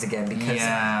auditioning for things again because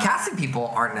casting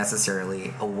people aren't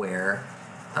necessarily aware.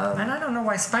 And I don't know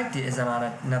why Spike isn't on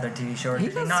another TV show. Or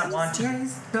did he not want to? Yeah, he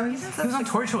does. He was on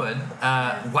Torchwood.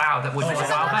 Wow, that was a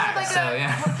while back. Like So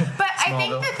yeah. But I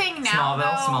think the thing now,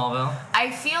 Smallville. I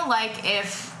feel like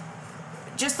if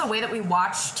just the way that we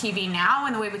watch TV now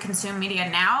and the way we consume media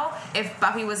now, if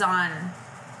Buffy was on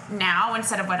now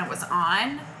instead of when it was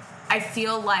on, I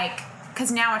feel like because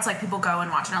now it's like people go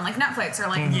and watch it on like Netflix or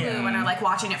like Hulu and are like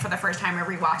watching it for the first time or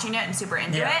rewatching it and super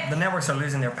into Yeah, it. the networks are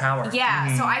losing their power.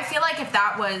 Yeah, so I feel like if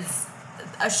that was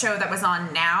a show that was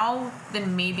on now,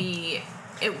 then maybe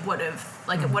it would have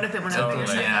been one of your Totally.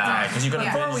 shows. Yeah. Because you could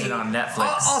have Yeah. binged it on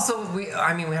Netflix. Also, we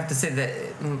have to say that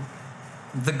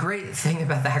the great thing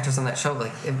about the actors on that show,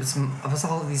 like it was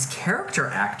all of these character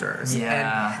actors, Yeah.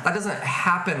 and that doesn't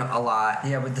happen a lot.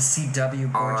 Yeah, with the CW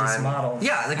gorgeous on- models.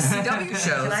 Yeah, like CW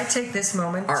shows. Can I take this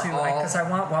moment Are to, all- because I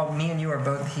want, while me and you are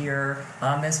both here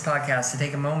on this podcast, to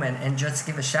take a moment and just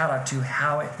give a shout out to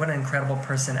what an incredible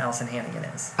person Allison Hannigan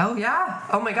is. Oh yeah!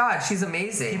 Oh my God, she's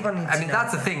amazing. People need I to mean, know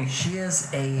that's the that. thing. She is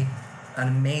an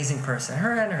amazing person.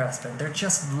 Her and her husband, they're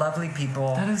just lovely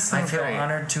people. That is so I feel great.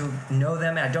 honored to know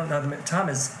them. I don't know them. Tom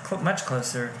is much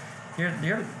closer. You're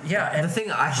yeah. And The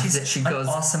thing I she's that she an goes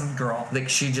awesome girl. like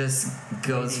she just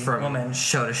goes Lady, from woman.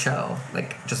 show to show,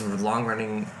 like just a long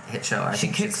running hit show. I She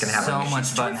think kicks she's gonna have so a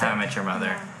much butt in How I Met Your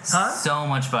Mother. Huh? So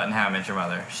much butt in How I Met Your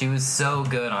Mother. She was so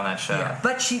good on that show. Yeah,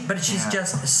 but she's Yeah.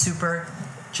 just a super,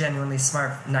 genuinely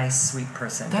smart, nice, sweet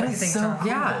person. That What do you is think, so Tom? cool.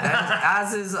 Yeah,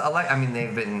 as is I mean,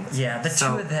 they've been Yeah, the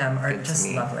so two of them are good to just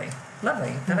me. lovely.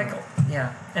 Lovely. They're like, yeah.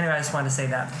 Anyway, I just wanted to say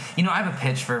that. You know, I have a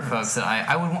pitch for folks that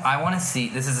I want to see.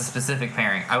 This is a specific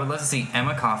pairing. I would love to see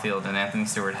Emma Caulfield and Anthony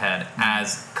Stewart Head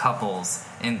as couples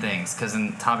in things. Because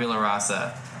in Tabula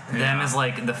Rasa, them as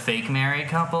like the fake married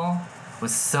couple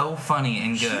was so funny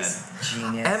and good. She's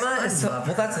genius. Emma I is so, love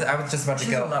well. her. That's I was just about to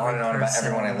She's go a lovely on and on about person.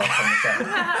 everyone I love from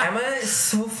the show. Emma is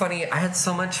so funny. I had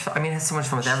so much. I mean, I had so much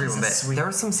fun with She's everyone, a but sweet there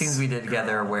were some scenes we did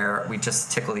together where we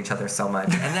just tickled each other so much.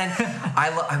 And then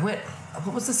I went.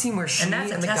 What was the scene where she And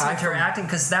that's a the guy testament to her from acting,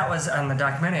 because that was on the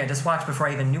documentary I just watched before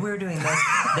I even knew we were doing this.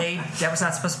 That was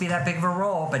not supposed to be that big of a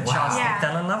role, but Joss Yeah.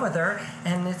 fell in love with her,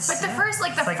 and it's. But the yeah. first,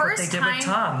 It's the what first they did with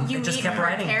time Tom. you They just meet kept her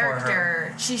writing for her.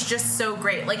 character, she's just so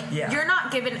great. Like Yeah. you're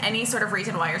not given any sort of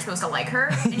reason why you're supposed to like her,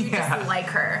 and you Yeah. just like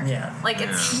her. Yeah. like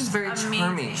it's She's very amazing.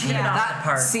 charming. She hit it Yeah. off. That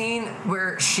part. scene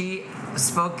where she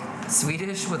spoke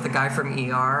Swedish with the guy from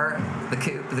ER, the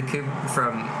Coop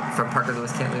from Parker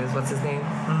Lewis Can't Lose. What's his name?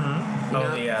 You Oh,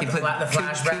 know, the he played the Coop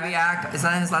flashback. Kubiak. Is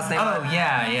that his last name? Oh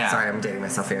yeah, yeah. Sorry, I'm dating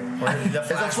myself here. Or the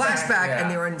There's a flashback, yeah. and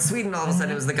they were in Sweden. All of a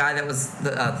sudden, it was the guy that was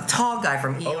the tall guy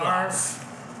from ER, Olaf.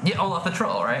 Yeah, Olaf the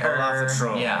Troll, right? Olaf the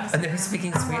Troll. Yeah. and they were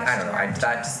speaking Swedish. I don't know.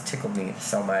 That just tickled me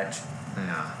so much.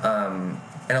 Yeah.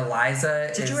 And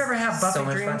Eliza. Did is you ever have Buffy so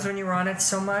much dreams fun. when you were on it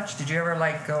so much? Did you ever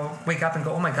wake up and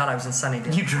go, oh my god, I was in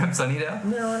Sunnydale? You dreamt Sunnydale?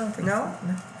 No, I don't think no?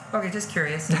 Okay, just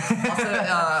curious.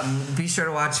 Also, be sure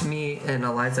to watch me and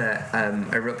Eliza.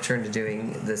 I roped her into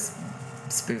doing this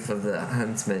spoof of the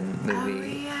Huntsman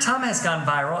movie. Oh, yeah. Tom has gone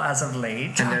viral as of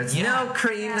late. And there's Yeah. no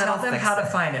cream Tell that'll them fix how to it.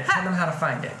 find it. Tell them how to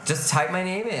find it. Just type my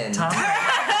name in. Tom,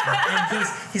 and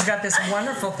he's got this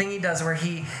wonderful thing he does where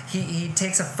he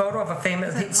takes a photo of a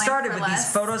famous. Is it He started Life with for these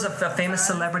Less? photos of a famous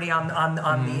celebrity on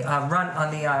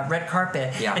the red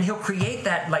carpet, Yeah. and he'll create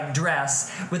that like dress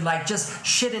with like just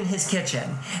shit in his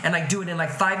kitchen and like do it in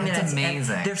like 5 minutes. And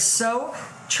amazing. they're so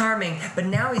charming, but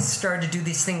now he's started to do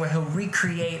this thing where he'll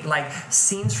recreate like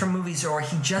scenes from movies, or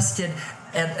he just did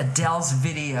Adele's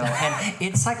video, and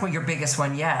it's like your biggest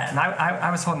one yet. And I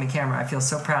was holding the camera. I feel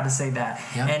so proud to say that.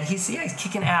 Yeah. And he's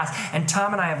kicking ass. And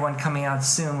Tom and I have one coming out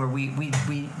soon where we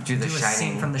do The a scene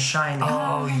Shining. from The Shining.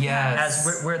 Oh yes.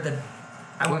 As we're the.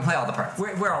 We play all the parts.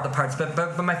 We're all the parts,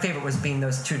 but my favorite was being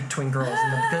those two twin girls,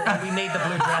 and we made the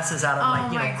blue dresses out of Oh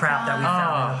like my crap that we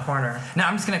found in the corner. Now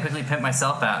I'm just gonna quickly pimp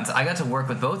myself out. And I got to work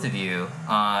with both of you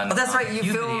on. Oh, that's on right. You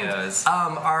few filmed videos.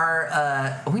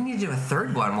 our. We need to do a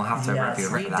third one. We'll have to Yes,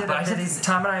 review we for that. did. But I just-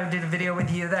 Tom and I did a video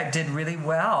with you that did really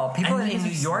well. People And in you New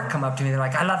guys are York come up to me. They're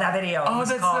like, "I love that video." Oh, It was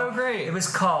that's called- so great. It was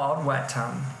called what,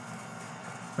 Tom?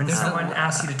 When someone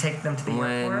asks you to take them to the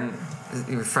airport. when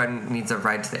your friend needs a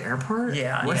ride to the airport.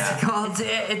 Yeah, What's yeah. it called?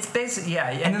 It's basically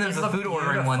and then there's the food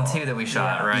ordering one too that we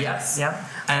shot, right? Yes. Yep.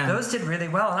 And- those did really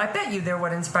well, and I bet you they're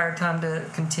what inspired Tom to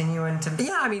continue and to.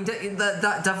 Yeah, I mean,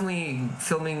 that definitely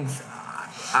filming.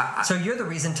 So you're the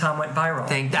reason Tom went viral.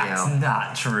 Thank That's you.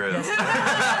 not true.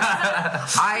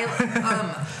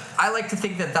 I like to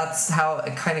think that that's how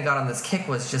it kind of got on this kick,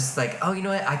 was just like, oh, you know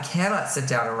what? I cannot sit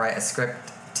down and write a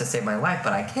script to save my life,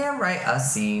 but I can write a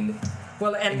scene.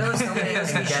 Well, and those videos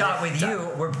we Get shot it with you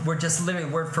were just literally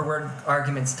word for word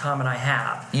arguments Tom and I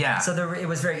have. Yeah. So it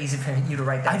was very easy for you to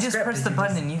write that I just script. pressed the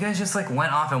button and you guys just like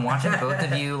went off, and watching both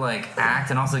of you like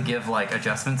act and also give like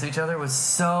adjustments to each other was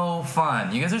so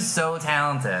fun. You guys are so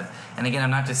talented. And again, I'm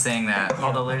not just saying that.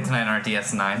 Although later tonight on our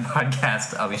DS9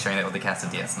 podcast, I'll be sharing that with the cast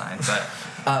of DS9.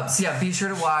 But So yeah, be sure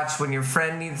to watch when your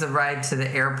friend needs a ride to the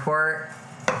airport,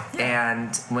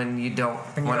 and when you don't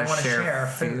And you want don't to wanna share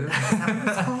food.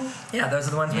 food. Yeah, those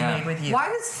are the ones Yeah. we made with you. Why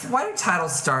do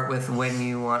titles start with when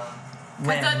you want?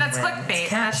 That's clickbait. It's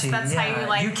catchy, That's how yeah. you,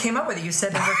 like- You came up with it. You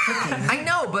said they were cooking. I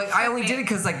know, but I only did it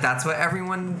because like that's what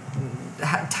everyone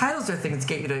titles are things to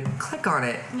get you to click on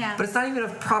it. Yeah. But it's not even a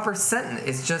proper sentence.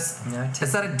 It's just No,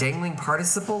 it's not a dangling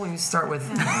participle when you start with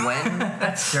when.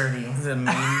 That's dirty. The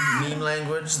meme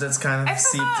language that's kind of It's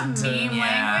seeped not a into meme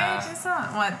Yeah. language. It's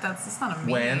not what. It's not a meme.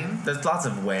 when. There's lots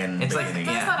of when. It's like- beginning.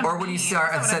 But it's Yeah. not a Or when you meme. start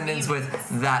a That's what sentence meme with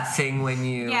is. that thing when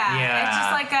you. Yeah, Yeah. it's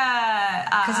just like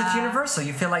a. Because it's universal.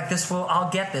 You feel like I'll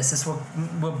get this. This will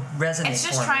resonate. It's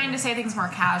just for trying me. to say things more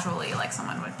casually, like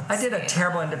someone would. I did a say it.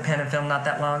 terrible independent film not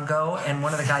that long ago, and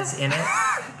one of the guys in it,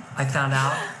 I found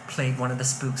out, played one of the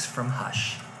spooks from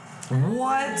Hush.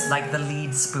 What? Like the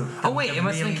lead spook. Oh wait, it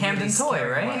must have been Camden Toy, scary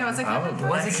right? one. Yeah, it was like Probably.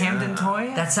 Was it Camden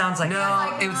Toy? That sounds like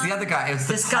No, it was the other guy. It was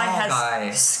the This guy tall has guy.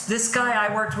 this guy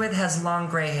I worked with has long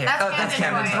gray hair. That's Oh, that's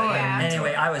Camden Camden Toy. Yeah.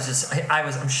 Anyway,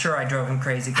 I'm sure I drove him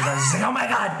crazy because I was just like, oh my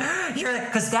god, you're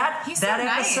because that He's so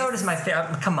episode nice. is my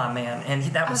favorite. Come on, man, and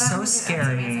that was that so movie- that's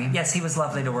scary. amazing. Yes, he was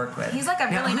lovely to work with. He's like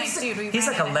a Yeah, really who's nice the- dude. He's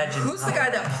like a legend. Who's the guy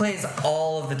that plays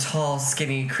all of the tall,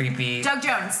 skinny, creepy? Doug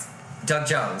Jones. Doug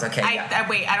Jones. Okay. yeah.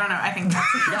 Wait, I don't know. I think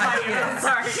that's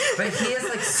sorry. But he has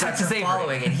like such a Savory.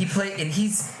 following, and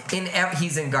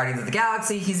he's in Guardians of the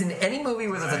Galaxy. He's in any movie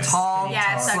where there's a tall,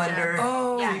 Yeah, it's Doug slender,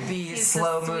 Jones. Yeah, creepy, he's the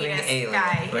slow-moving sweetest alien.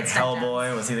 guy. Like It's Doug Jones.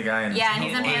 Hellboy. Was he the guy in? Yeah, and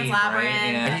he's in Pan's Right? Labyrinth.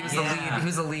 Yeah. And he was the lead. He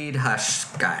was the lead Hush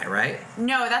guy, right?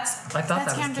 No, that's. I thought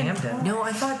that's that was Camden. Toy. No,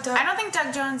 I thought. I don't think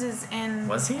Doug Jones is in.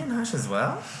 Was he in Hush as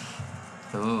well?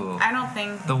 Ooh. I don't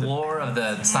think. The war of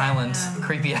the silent,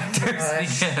 creepy actors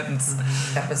Hush. begins.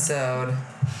 Episode.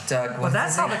 Doug. Well, what's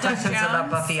that's his all the name? questions about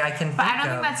Jones? Buffy I can think But I don't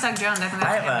of. think that's Doug Jones. I think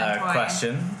I that's have Camden a Toy.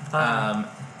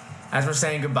 question. As we're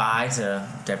saying goodbye to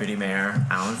Deputy Mayor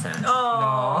Alan Finch,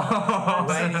 Oh,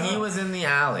 when he was in the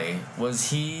alley,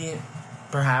 was he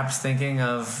perhaps thinking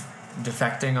of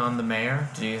defecting on the mayor?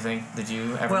 Do you think? Did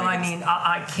you ever? well, make I a- mean,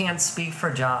 I can't speak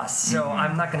for Joss, so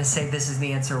I'm not going to say this is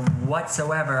the answer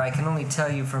whatsoever. I can only tell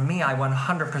you, for me, I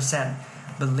 100%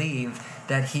 believe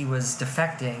that he was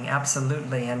defecting,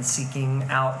 absolutely, and seeking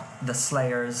out the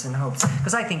Slayers in hopes,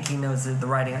 because I think he knows the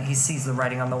writing. He sees the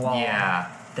writing on the wall. Yeah.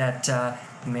 That the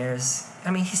mayor's. I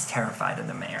mean, he's terrified of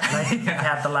the mayor. And I think he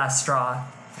had the last straw.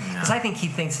 Because I think he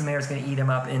thinks the mayor's going to eat him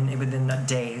up within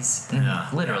days. Yeah.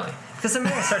 Literally. Because the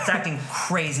mayor starts acting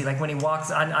crazy, like when he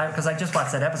walks on. Because I just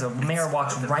watched that episode. The mayor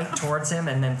walks right towards him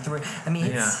and then through. I mean,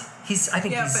 he's. I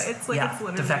think Yeah, he's. but it's like yeah, it's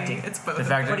literally defecting. it's both.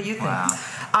 Defecting? What do you think? Wow.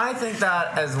 I think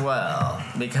that as well,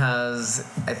 because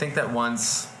I think that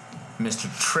once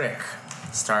Mr. Trick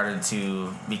started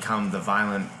to become the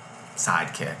violent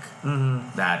sidekick,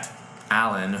 that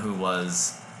Alan, who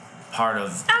was part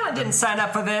of, Alan didn't sign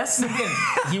up for this.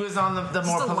 he was on the more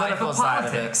Just the life political of side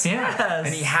of politics. it. Yeah. Yes.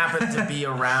 And he happened to be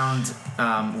around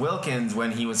Wilkins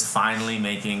when he was finally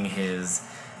making his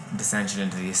descension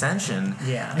into the Ascension.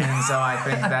 Yeah. And so I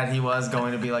think that he was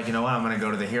going to be like, you know what, I'm going to go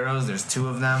to the heroes. There's two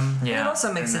of them. It Yeah.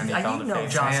 also makes And it. then he fell You into know,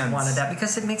 Faith's Joss hands. wanted that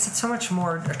because it makes it so much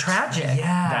more tragic.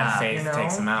 Yeah. That Faith you know?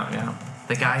 takes him out, yeah.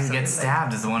 The guy who gets Absolutely.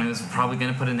 stabbed is the one who's probably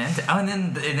going to put an end to. Oh, and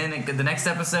then the next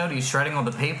episode, he's shredding all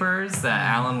the papers that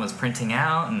Alan was printing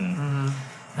out, and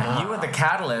And you were the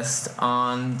catalyst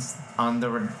on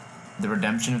the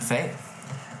redemption of Faith.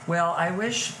 Well, I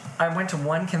wish I went to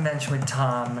one convention with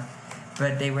Tom,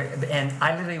 but they were, and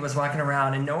I literally was walking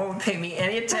around and no one would pay me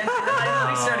any attention. I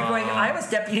literally started going, I was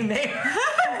deputy mayor.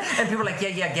 And people were like,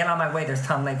 yeah, get on my way. There's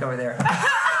Tom Lake over there.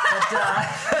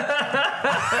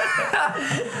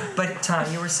 But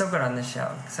Tom, you were so good on the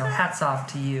show. So hats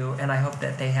off to you, and I hope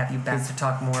that they have you back to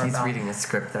talk more He's about. reading a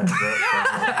script that I wrote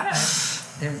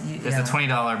for him. there's a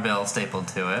 $20 bill stapled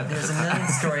to it. There's a million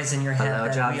stories in your head Hello,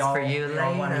 that jobs we all, for you we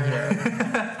all want to later.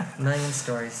 hear. A million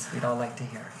stories we'd all like to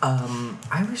hear.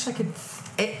 I wish I could.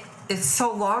 It's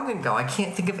so long ago. I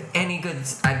can't think of any good.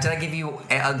 Did I give you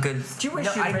a good? Do you wish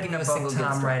No, you'd I didn't written give a you single book, good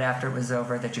Tom, story. right after it was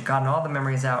over? That you'd gotten all the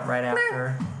memories out right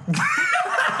after?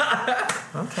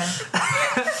 Okay.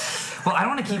 Well, I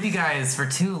don't want to keep you guys for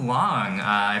too long.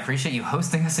 I appreciate you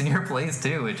hosting us in your place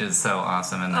too, which is so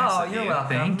awesome and nice Oh, of you're you.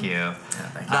 welcome. Thank you.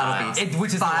 That'll be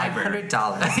Which is the library.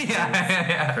 $500.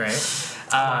 Yeah.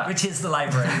 Great. Which is the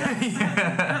library.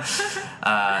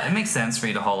 It makes sense for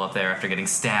you to hole up there after getting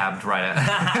stabbed right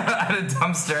at a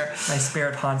dumpster. My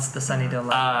spirit haunts the Sunnydale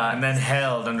library. And then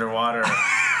held underwater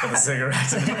with a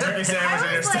cigarette and a turkey sandwich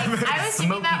in your stomach. I was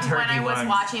thinking Smoky that when turkey I was lungs.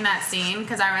 watching that scene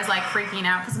because I was like freaking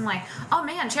out because I'm like, oh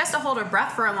man, she has to hold her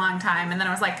breath for a long time, and then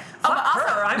I was like, oh, Fuck but also,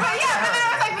 her, I'm but not yeah,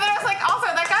 her. but then I was like, also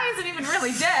that guy isn't even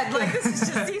really dead. Like this is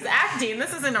just he's acting.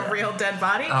 This isn't a real dead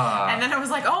body. And then I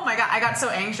was like, oh my god, I got so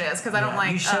anxious because I don't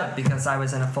like. You should, because I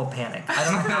was in a full panic. I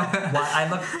don't know why. I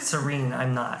look serene.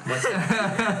 I'm not.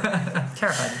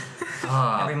 Terrified.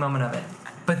 Every moment of it.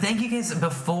 But thank you guys.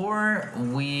 Before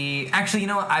we actually, you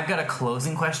know what? I've got a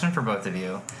closing question for both of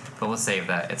you, but we'll save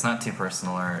that. It's not too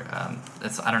personal, or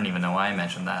I don't even know why I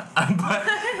mentioned that, but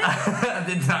I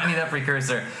did not need that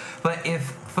precursor. But if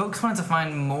folks wanted to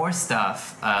find more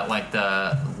stuff, like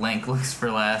the Lank Looks for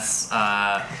Less,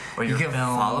 or You your can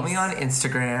films, follow me on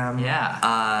Instagram.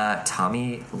 Yeah.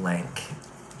 Tommy Lank.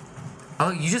 Oh,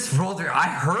 you just rolled your... I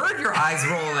heard your eyes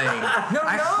rolling.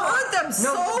 I heard them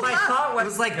so my loud. thought was... It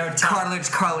was like No, cartilage,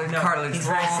 He's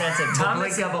very sensitive.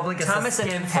 Thomas is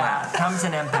an empath. Tom's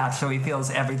an empath, so he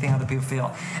feels everything other people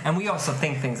feel. And we also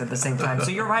think things at the same time. So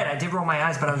you're right, I did roll my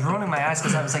eyes, but I was rolling my eyes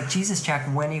because I was like, Jesus, Jack,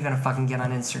 when are you going to fucking get on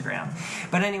Instagram?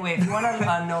 But anyway, if you want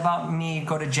to know about me,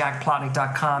 go to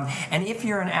jackplotnick.com. And if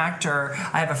you're an actor,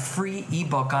 I have a free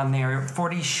ebook on there,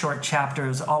 40 short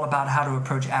chapters, all about how to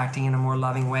approach acting in a more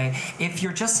loving way. If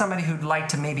you're just somebody who'd like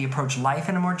to maybe approach life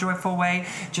in a more joyful way,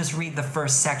 just read the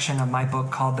first section of my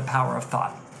book called The Power of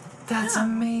Thought. That's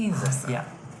amazing. Yeah.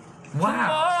 Wow.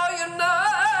 Oh, you know,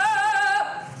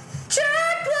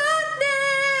 Jack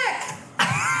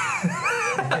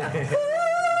Plotnick.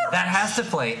 That has to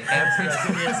play every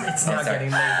time. It's now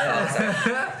getting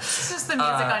late. It's just the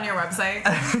music on your website.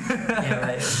 Yeah,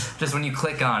 right. Just when you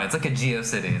click on it, it's like a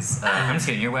GeoCities. I'm just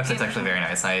kidding. Your website's actually very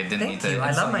nice. I didn't need Thank to. you. I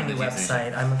install love my the new GeoCities.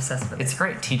 website. I'm obsessed with it. It's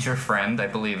great. Teacher friend, I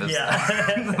believe, is Yeah.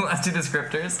 the last two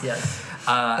descriptors. Yes.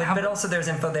 How- But also there's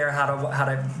info there how to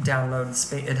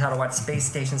download how to watch Space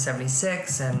Station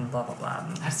 76 and blah blah blah.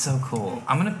 That's so cool.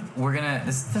 We're gonna.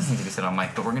 This doesn't need to be said on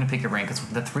mic, but we're gonna pick your brain because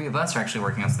the three of us are actually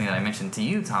working on something that I mentioned to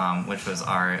you, Tom, which was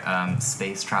our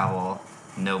space travel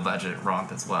no budget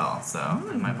romp as well. So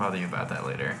I might bother you about that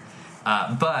later.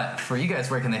 But for you guys,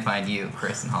 where can they find you,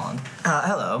 Chris and Holland?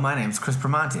 Hello, my name's Chris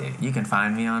Pramonti. You can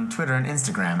find me on Twitter and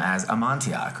Instagram as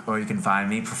Amontiak, or you can find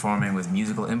me performing with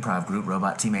musical improv group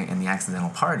Robot Teammate and the Accidental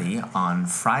Party on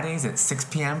Fridays at 6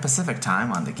 p.m. Pacific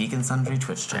Time on the Geek and Sundry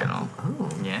Twitch channel. Ooh,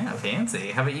 yeah,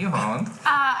 fancy. How about you, Holland?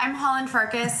 I'm Holland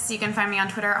Farkas. You can find me on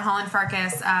Twitter at Holland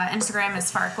Farkas. Instagram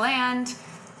is Farkland.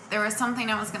 There was something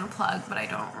I was going to plug, but I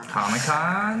don't remember.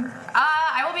 Comic-Con?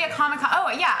 I will be at Comic-Con. Oh,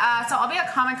 yeah. So I'll be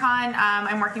at Comic-Con.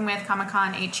 I'm working with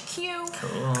Comic-Con HQ.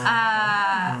 Cool.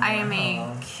 I am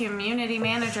a community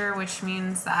manager, which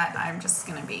means that I'm just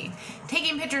going to be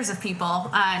taking pictures of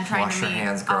people and trying Wash to your meet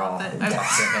hands, all girl. of the...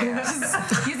 Wash your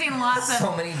hands. Using lots of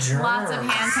So many germs. lots of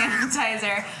hand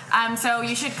sanitizer. So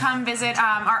you should come visit.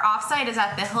 Our offsite is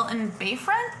at the Hilton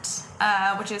Bayfront,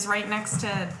 which is right next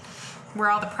to where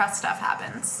all the press stuff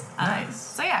happens. Nice.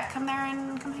 So yeah, come there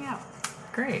and come hang out.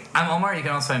 Great. I'm Omar. You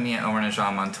can also find me at Omar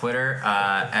Najam on Twitter,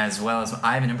 as well as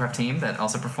I have an improv team that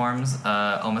also performs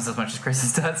almost as much as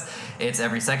Chris's does. It's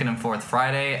every second and fourth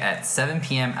Friday at 7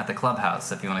 p.m. at the Clubhouse.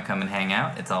 So if you want to come and hang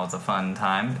out, it's always a fun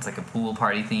time. It's like a pool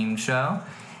party themed show.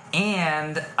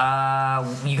 And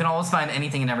you can always find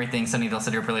anything and everything Sunnydale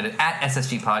City Group related at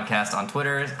SSG Podcast on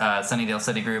Twitter, Sunnydale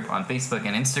City Group on Facebook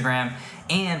and Instagram.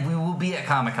 And we will be at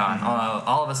Comic-Con.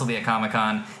 All of us will be at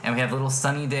Comic-Con. And we have little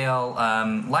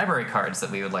Sunnydale library cards that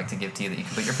we would like to give to you that you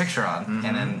can put your picture on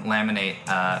and then laminate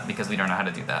because we don't know how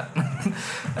to do that.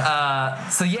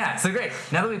 So great.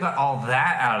 Now that we've got all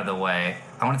that out of the way,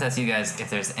 I wanted to ask you guys if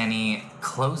there's any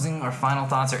closing or final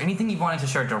thoughts or anything you wanted to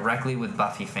share directly with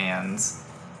Buffy fans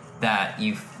that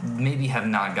you maybe have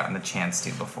not gotten the chance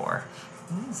to before.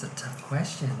 That's a tough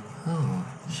question. Oh,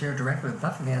 share directly with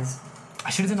Buffy fans.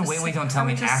 I should have done a wait, don't tell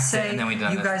me, asked it, and then we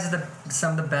done you this. guys are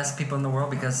some of the best people in the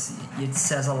world because it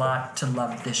says a lot to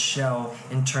love this show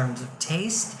in terms of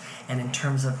taste and in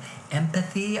terms of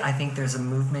empathy. I think there's a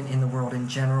movement in the world in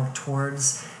general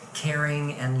towards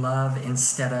caring and love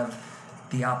instead of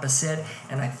the opposite,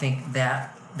 and I think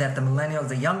that the millennials,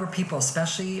 the younger people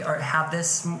especially, have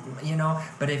this, you know.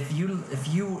 But if you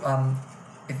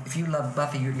love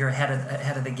Buffy, you're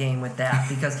ahead of the game with that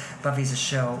because Buffy's a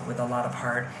show with a lot of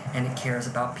heart and it cares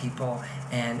about people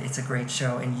and it's a great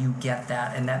show and you get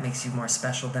that and that makes you more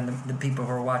special than the people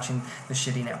who are watching the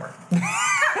shitty network.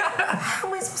 How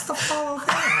am I supposed to follow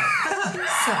that?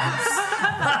 Jesus.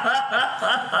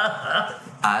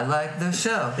 I like the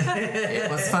show.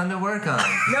 It was fun to work on.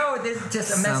 No, there's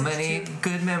just a message. So many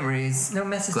good memories. No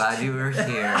message. Glad you were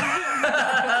here.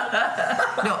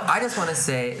 No, I just want to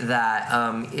say that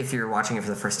if you're watching it for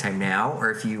the first time now, or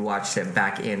if you watched it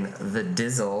back in the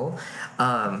Dizzle,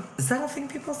 is that a thing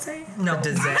people say? No.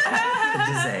 The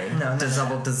Dizzay? No.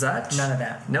 Dizzle Dizzutch? None of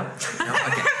that. Nope. No,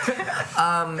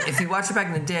 okay. If you watch it back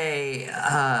in the day,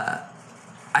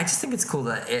 I just think it's cool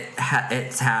that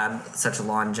it's had such a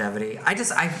longevity.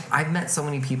 I've met so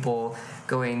many people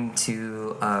going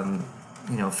to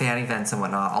fan events and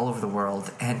whatnot all over the world,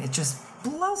 and it just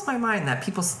blows my mind that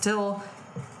people still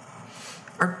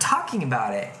are talking talking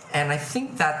about it, and I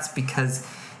think that's because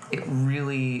it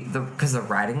really because the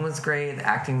writing was great, the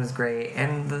acting was great,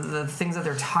 and the things that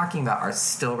they're talking about are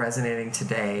still resonating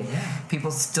today. Yeah.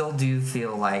 People still do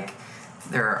feel like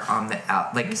they're on the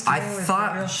out. Like He's I dealing with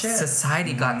thought real shit.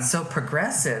 society got so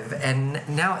progressive, and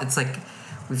now it's like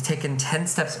we've taken 10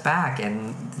 steps back,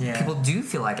 and Yeah. people do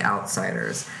feel like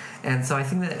outsiders. And so I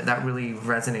think that really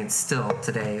resonates still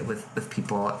today with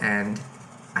people, and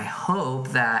I hope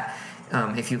that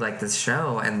if you like this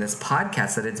show and this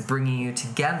podcast, that it's bringing you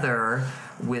together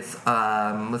with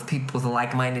people, with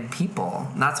like-minded people.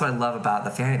 And that's what I love about the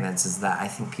fan events, is that I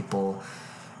think people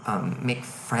make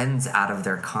friends out of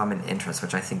their common interests,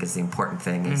 which I think is the important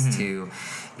thing. Is to,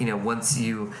 once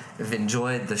you have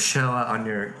enjoyed the show on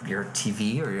your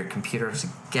TV or your computer, to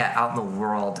get out in the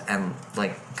world and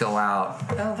like go out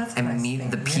that's a and nice meet thing,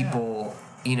 the yeah. people,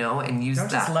 and use Don't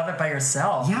that. just love it by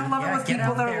yourself. Yeah, love it with get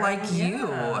people out that there are like and- you.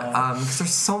 yeah. Because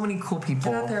there's so many cool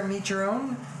people. Get out there and meet your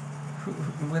own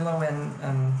Willow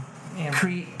and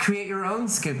Create your own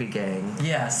Scooby Gang.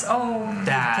 Yes. Oh,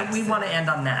 That's we want to end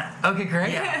on that. Okay,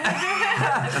 great.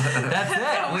 Yeah. That's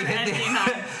it. We're ending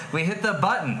on- We hit the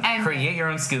button. And- Create your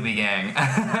own Scooby Gang.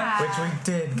 Which we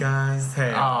did, guys.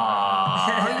 Hey. Aww.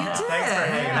 You did. Thanks for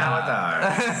hanging out with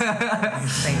ours.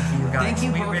 Thank you, guys. Thank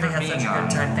you we both really for had such being a on.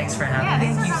 good time. Thanks for having Yeah, me.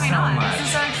 thanks for you coming so on. much. This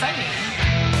is so exciting.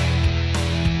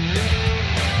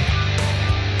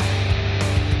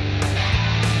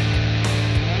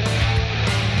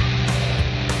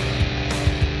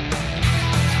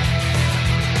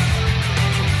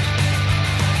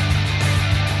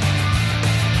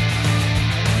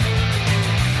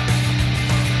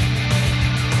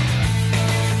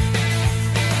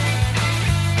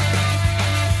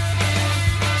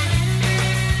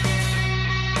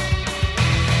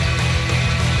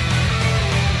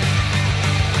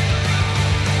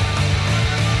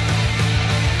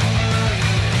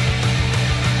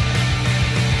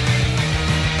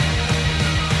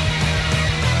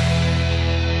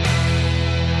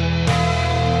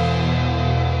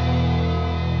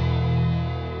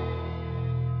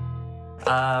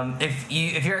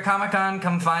 If you're at Comic-Con,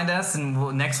 come find us,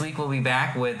 and next week we'll be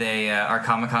back with our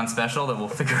Comic-Con special that we'll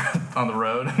figure out on the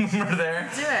road when we're there.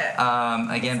 Do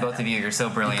it. Again, both of you're so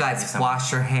brilliant. You Thank guys, so much.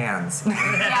 wash your hands. Yeah,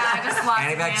 I just lost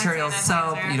Antibacterial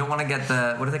soap. You don't want to get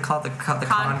the, what do they call it? The con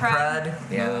Con crud?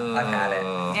 crud? Yeah, I've had it.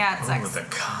 Ooh. Yeah, it Oh, sucks. the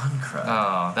con crud.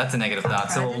 Oh, that's a negative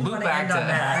thought. So I we'll didn't loop wanna back end to. on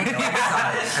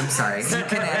that. I'm sorry. You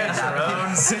can edit that.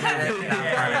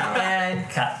 And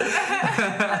cut.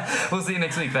 We'll see you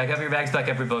next week. Pack up your bags, pack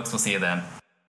up your books. We'll see you then.